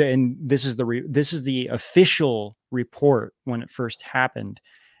then this is the official report when it first happened.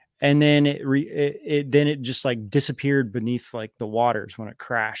 And then it just like disappeared beneath like the waters when it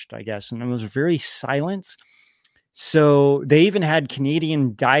crashed, I guess. And it was very silent. So they even had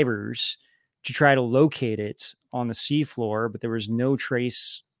Canadian divers to try to locate it on the seafloor, but there was no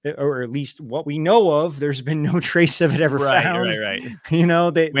trace, or at least what we know of, there's been no trace of it ever found. Right. You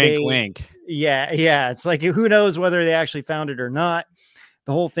know, wink. Yeah. It's like, who knows whether they actually found it or not.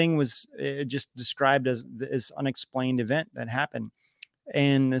 The whole thing was just described as this unexplained event that happened.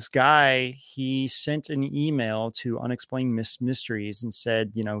 And this guy, he sent an email to Unexplained Mysteries and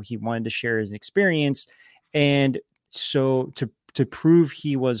said, you know, he wanted to share his experience. And so to prove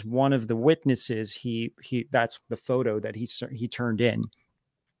he was one of the witnesses, he that's the photo that he turned in.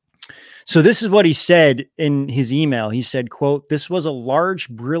 So this is what he said in his email. He said, quote, "This was a large,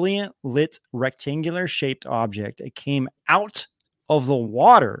 brilliant lit rectangular shaped object. It came out of the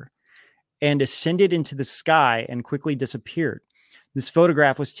water and ascended into the sky and quickly disappeared. This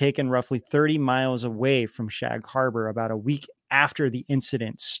photograph was taken roughly 30 miles away from Shag Harbor about a week after the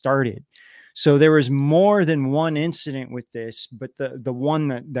incident started." So there was more than one incident with this, but the one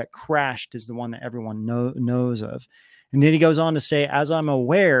that crashed is the one that everyone knows of. And then he goes on to say, "As I'm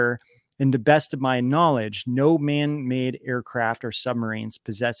aware, and to the best of my knowledge, no man-made aircraft or submarines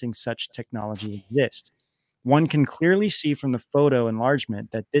possessing such technology exist. One can clearly see from the photo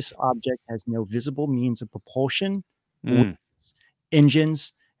enlargement that this object has no visible means of propulsion,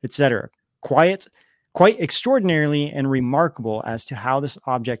 engines, etc. Quite extraordinarily and remarkable as to how this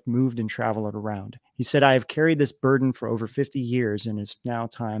object moved and traveled around. He said, I have carried this burden for over 50 years and it's now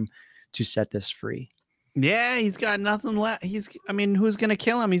time to set this free." Yeah, he's got nothing left. Who's going to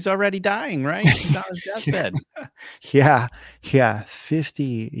kill him? He's already dying, right? He's on his deathbed. Yeah.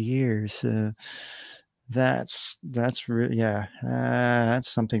 50 years. That's really,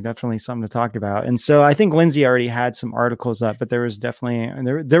 that's definitely something to talk about. And so I think Lindsay already had some articles up, but there was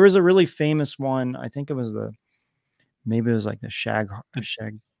definitely, there was a really famous one. I think it was maybe it was like the Shag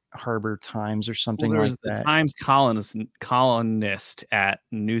Harbor Times or something like that. The Times columnist at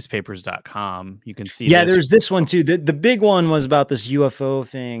newspapers.com. You can see. Yeah, there's this one too. The big one was about this UFO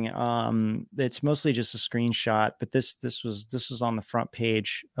thing. It's mostly just a screenshot, but this was on the front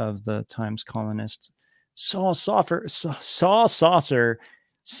page of the Times columnist. Saw saucer,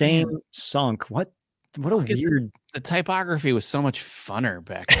 same sunk. What a weird. The typography was so much funner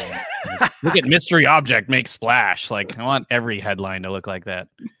back then. Look at mystery object make splash. Like, I want every headline to look like that.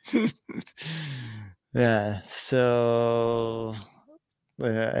 Yeah. So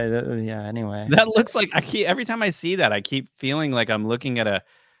anyway, that looks like every time I see that, I keep feeling like I'm looking at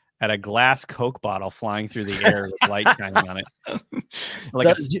a glass Coke bottle flying through the air with light shining on it, like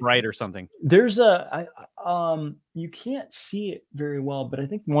a Sprite or something. There's you can't see it very well, but I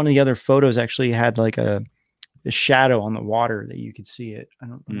think one of the other photos actually had like a shadow on the water that you could see it. I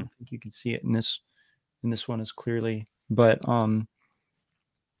don't think you can see it in this one as clearly, but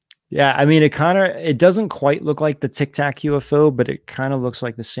yeah, I mean, it doesn't quite look like the Tic Tac UFO, but it kind of looks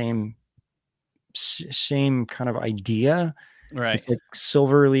like the same kind of idea. Right. It's like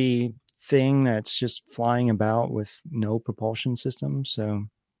silverly thing that's just flying about with no propulsion system. So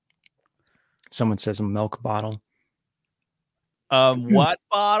someone says a milk bottle. What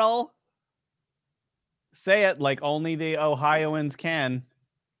bottle? Say it like only the Ohioans can.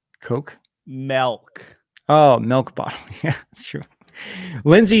 Coke? Milk. Oh, milk bottle. Yeah, that's true.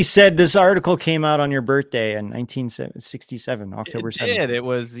 Lindsay said this article came out on your birthday in 1967, October 7th. It did. It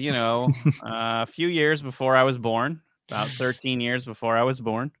was, a few years before I was born. About 13 years before I was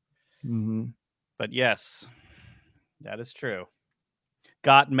born. Mm-hmm. But yes, that is true.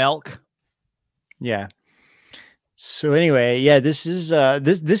 Got milk. Yeah. So anyway, yeah, this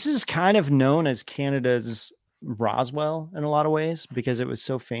is kind of known as Canada's Roswell in a lot of ways because it was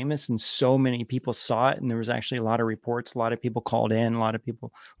so famous and so many people saw it. And there was actually a lot of reports. A lot of people called in. A lot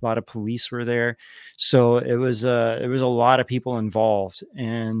of police were there. So it was a lot of people involved.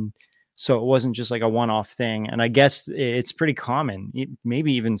 And so it wasn't just like a one-off thing. And I guess it's pretty common,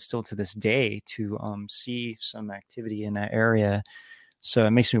 maybe even still to this day, to see some activity in that area. So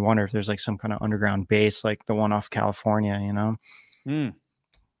it makes me wonder if there's like some kind of underground base, like the one off California, you know?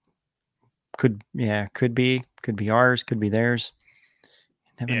 Could be ours, could be theirs.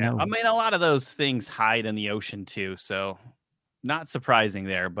 You never know. I mean, a lot of those things hide in the ocean too. So not surprising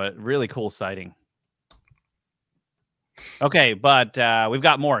there, but really cool sighting. Okay, but we've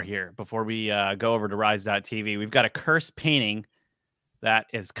got more here before we go over to Rise.tv. We've got a cursed painting that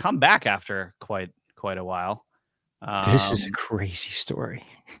has come back after quite a while. This is a crazy story.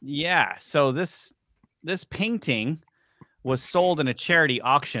 Yeah, so this painting was sold in a charity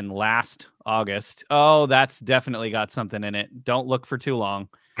auction last August. Oh, that's definitely got something in it. Don't look for too long.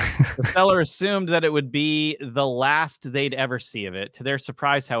 The seller assumed that it would be the last they'd ever see of it. To their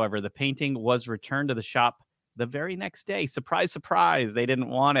surprise, however, the painting was returned to the shop the very next day. Surprise, surprise. They didn't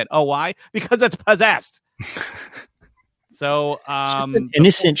want it. Oh, why? Because it's possessed. So, it's just an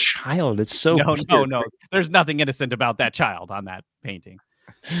innocent child. It's so no. There's nothing innocent about that child on that painting.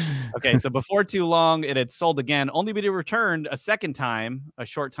 Okay, so before too long, it had sold again, only to be returned a second time, a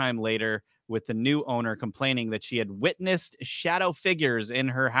short time later, with the new owner complaining that she had witnessed shadow figures in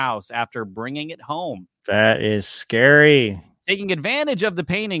her house after bringing it home. That is scary. Taking advantage of the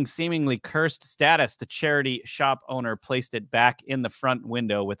painting's seemingly cursed status, the charity shop owner placed it back in the front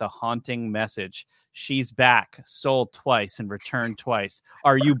window with a haunting message. She's back, sold twice and returned twice.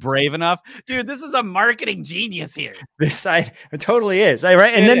 Are you brave enough? Dude, this is a marketing genius here. This side, it totally is.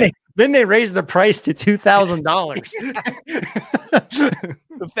 Right? And then they raised the price to $2,000.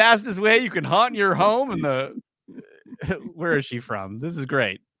 The fastest way you can haunt your home and where is she from? This is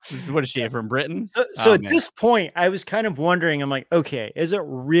great. What is she from, Britain? So at this point, I was kind of wondering, I'm like, okay, is it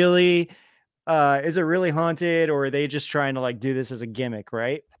really haunted, or are they just trying to like do this as a gimmick,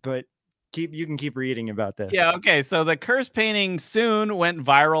 right? But you can keep reading about this. Yeah, okay. So the curse painting soon went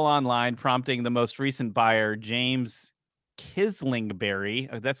viral online, prompting the most recent buyer, James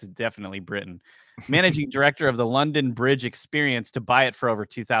Kislingberry, that's definitely Britain, managing director of the London Bridge Experience, to buy it for over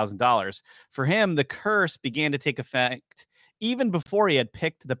 $2,000. For him, the curse began to take effect even before he had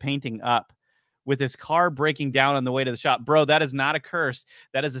picked the painting up, with his car breaking down on the way to the shop. Bro, that is not a curse.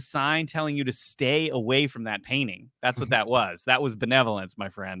 That is a sign telling you to stay away from that painting. That's what that was. That was benevolence, my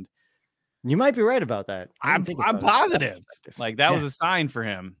friend. You might be right about that. I'm positive. Like that was a sign for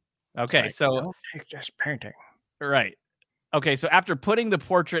him. Okay, like, so don't take this painting. Right. Okay, so after putting the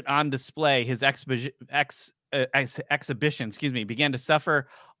portrait on display, his exhibition, began to suffer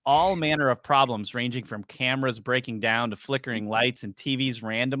all manner of problems, ranging from cameras breaking down to flickering lights and TVs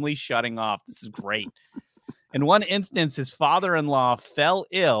randomly shutting off. This is great. In one instance, his father-in-law fell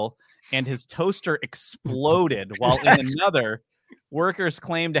ill and his toaster exploded, while in another, workers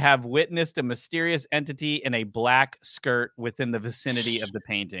claimed to have witnessed a mysterious entity in a black skirt within the vicinity of the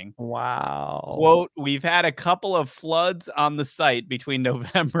painting. Wow. Quote, we've had a couple of floods on the site between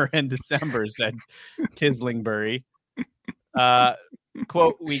November and December, said Kislingberry.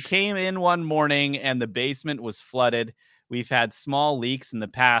 Quote, we came in one morning and the basement was flooded. We've had small leaks in the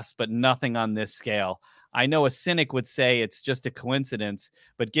past, but nothing on this scale. I know a cynic would say it's just a coincidence,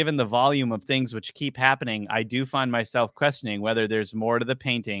 but given the volume of things which keep happening, I do find myself questioning whether there's more to the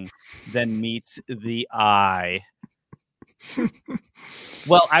painting than meets the eye.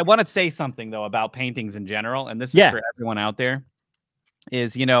 Well, I want to say something, though, about paintings in general, and this is for everyone out there,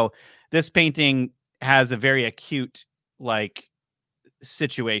 is, this painting has a very acute,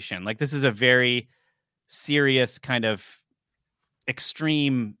 situation. Like, this is a very serious kind of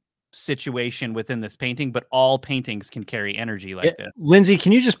extreme situation within this painting, but all paintings can carry energy like this. Lindsay,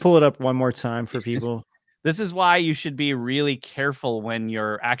 can you just pull it up one more time for people? This is why you should be really careful when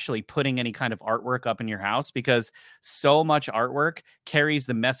you're actually putting any kind of artwork up in your house, because so much artwork carries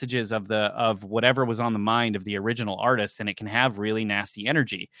the messages of whatever was on the mind of the original artist, and it can have really nasty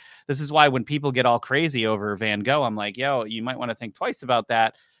energy. This is why when people get all crazy over Van Gogh, I'm like, yo, you might want to think twice about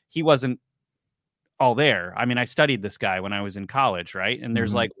that. He wasn't all there. I mean, I studied this guy when I was in college, right? And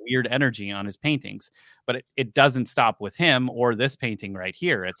there's weird energy on his paintings, but it doesn't stop with him or this painting right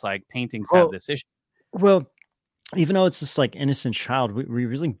here. It's like paintings have this issue. Well, even though it's this innocent child, we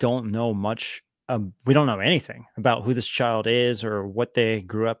really don't know much. We don't know anything about who this child is or what they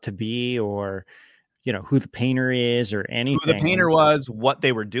grew up to be, or who the painter is or anything. Who the painter was, what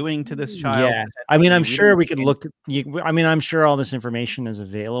they were doing to this child. Yeah. I mean, I'm sure we could look. I'm sure all this information is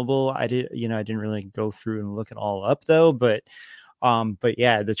available. I didn't really go through and look it all up though, but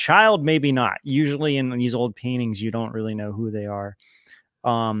yeah, the child, maybe not. Usually in these old paintings, you don't really know who they are.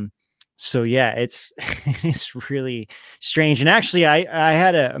 So yeah, it's really strange. And actually I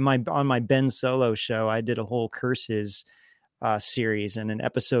had on my Ben Solo show, I did a whole curses series, and in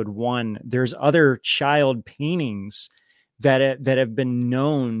episode 1 there's other child paintings that have been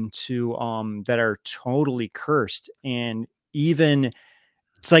known to that are totally cursed. And even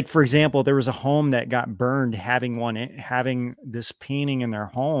it's like, for example, there was a home that got burned having this painting in their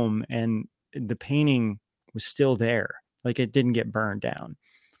home, and the painting was still there, like it didn't get burned down.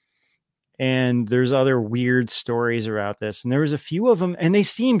 And there's other weird stories about this. And there was a few of them, and they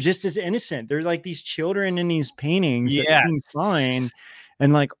seem just as innocent. They're like these children in these paintings that seem fine.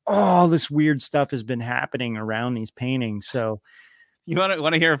 And like all this weird stuff has been happening around these paintings. So you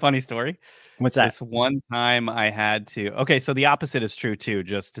want to hear a funny story? What's that? This one time I had to, okay, so the opposite is true too,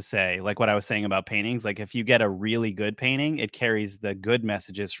 just to say, like what I was saying about paintings, like if you get a really good painting, it carries the good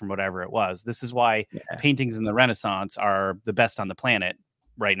messages from whatever it was. This is why paintings in the Renaissance are the best on the planet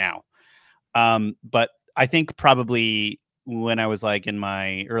right now. But I think probably when I was like in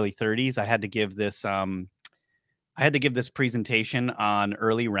my early 30s, I had to give this presentation on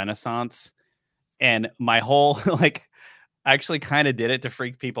early Renaissance, and my whole I actually kind of did it to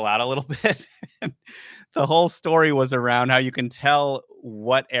freak people out a little bit. The whole story was around how you can tell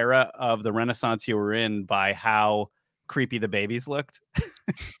what era of the Renaissance you were in by how creepy the babies looked.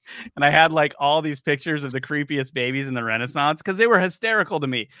 And I had like all these pictures of the creepiest babies in the Renaissance because they were hysterical to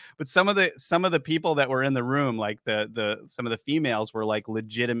me. But some of the people that were in the room, like some of the females, were like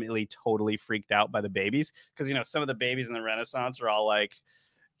legitimately totally freaked out by the babies, because some of the babies in the Renaissance are all like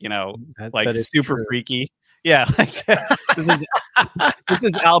that super true. Freaky. Yeah, like, this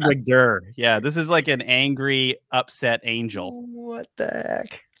is Albrecht Dürer. Yeah, this is like an angry, upset angel. What the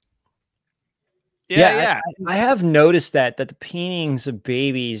heck? Yeah. I have noticed that the paintings of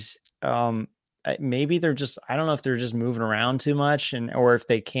babies, maybe they're just, I don't know if they're just moving around too much, or if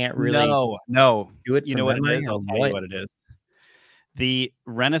they can't really no do it. You know what it is? I'll tell you what it is. The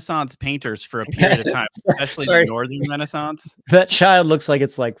Renaissance painters, for a period of time, especially the Northern Renaissance, that child looks like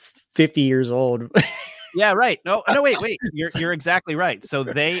it's like 50 years old. Yeah, right. No, wait. You're exactly right. So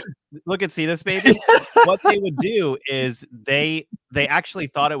they see this baby. What they would do is they actually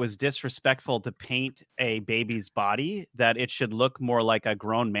thought it was disrespectful to paint a baby's body, that it should look more like a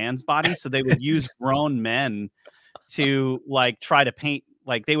grown man's body. So they would use grown men to like try to paint,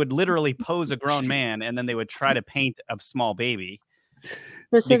 like they would literally pose a grown man and then they would try to paint a small baby.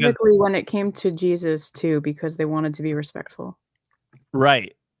 Specifically when it came to Jesus too, because they wanted to be respectful.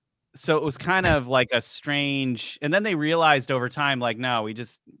 Right. So it was kind of like a strange, and then they realized over time, like, no,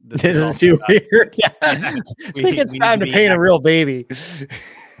 this is too weird. Yeah. I think it's time to paint a real baby.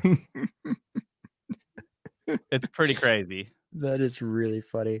 It's pretty crazy. That is really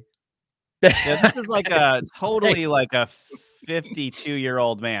funny. Yeah, this is like totally like a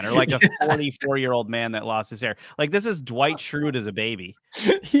 52-year-old man, or like a 44-year-old man that lost his hair. Like this is Dwight Schrute as a baby.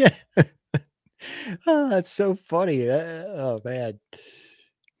 Yeah. Oh, that's so funny. Oh man.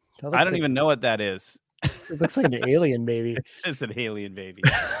 I don't even know what that is. It looks like an alien baby. It's an alien baby.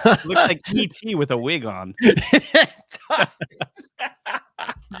 It looks like E.T. with a wig on.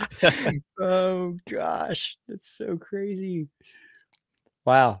 Oh gosh, that's so crazy.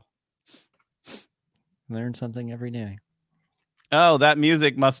 Wow. Learn something every day. Oh, that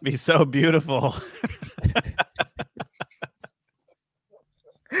music must be so beautiful.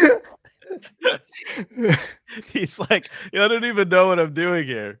 He's like, I don't even know what I'm doing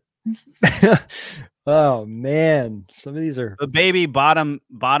here. Oh man, some of these are the baby bottom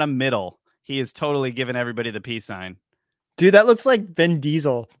middle. He is totally giving everybody the peace sign. Dude, that looks like Vin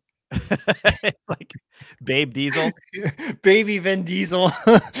Diesel. It's like Babe Diesel. Baby Vin Diesel.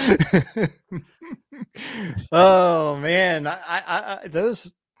 Oh man, I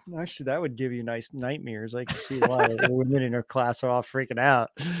those actually, that would give you nice nightmares. I can see why the women in her class are all freaking out.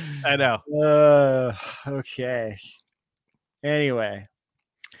 I know. Okay. Anyway.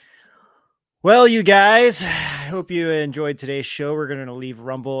 Well, you guys, I hope you enjoyed today's show. We're going to leave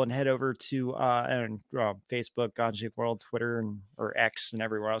Rumble and head over to Facebook, Godshape World, Twitter, or X, and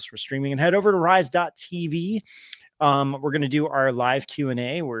everywhere else we're streaming, and head over to rise.tv. We're going to do our live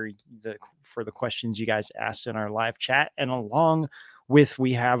Q&A for the questions you guys asked in our live chat, and along with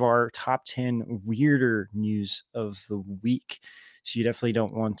we have our top 10 weirder news of the week. So you definitely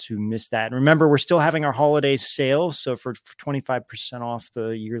don't want to miss that. And remember, we're still having our holiday sale. So for 25% off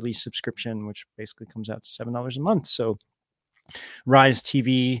the yearly subscription, which basically comes out to $7 a month. So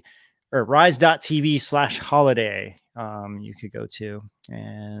rise.tv/holiday you could go to.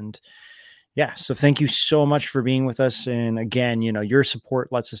 And yeah, so thank you so much for being with us. And again, your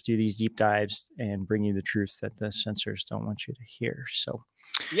support lets us do these deep dives and bring you the truth that the censors don't want you to hear. So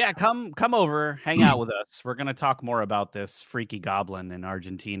yeah, come over, hang out with us. We're going to talk more about this freaky goblin in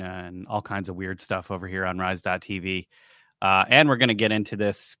Argentina and all kinds of weird stuff over here on rise.tv. And we're going to get into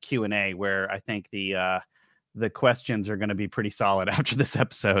this Q&A where I think the questions are going to be pretty solid after this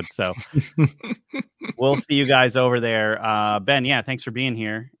episode. So we'll see you guys over there. Ben, yeah, thanks for being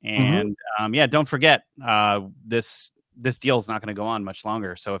here. And yeah, don't forget, this deal is not going to go on much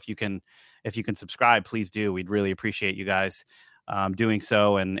longer. So if you can subscribe, please do. We'd really appreciate you guys doing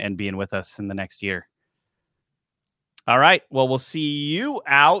so and being with us in the next year. All right. Well, we'll see you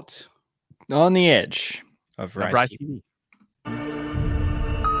out on the edge of Rise TV.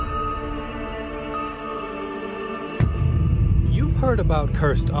 You've heard about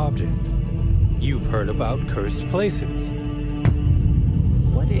cursed objects. You've heard about cursed places.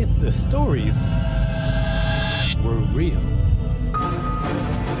 What if the stories were real?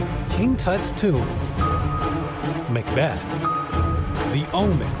 King Tut's tomb, Macbeth, The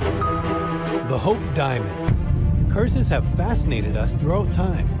Omen, the Hope Diamond. Curses have fascinated us throughout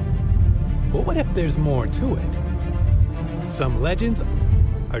time. But what if there's more to it? Some legends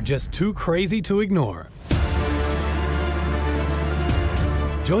are just too crazy to ignore.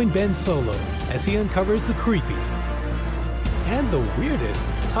 Join Ben Solo as he uncovers the creepy and the weirdest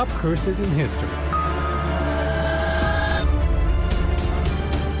top curses in history.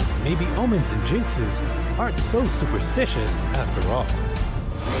 Maybe omens and jinxes aren't so superstitious after all.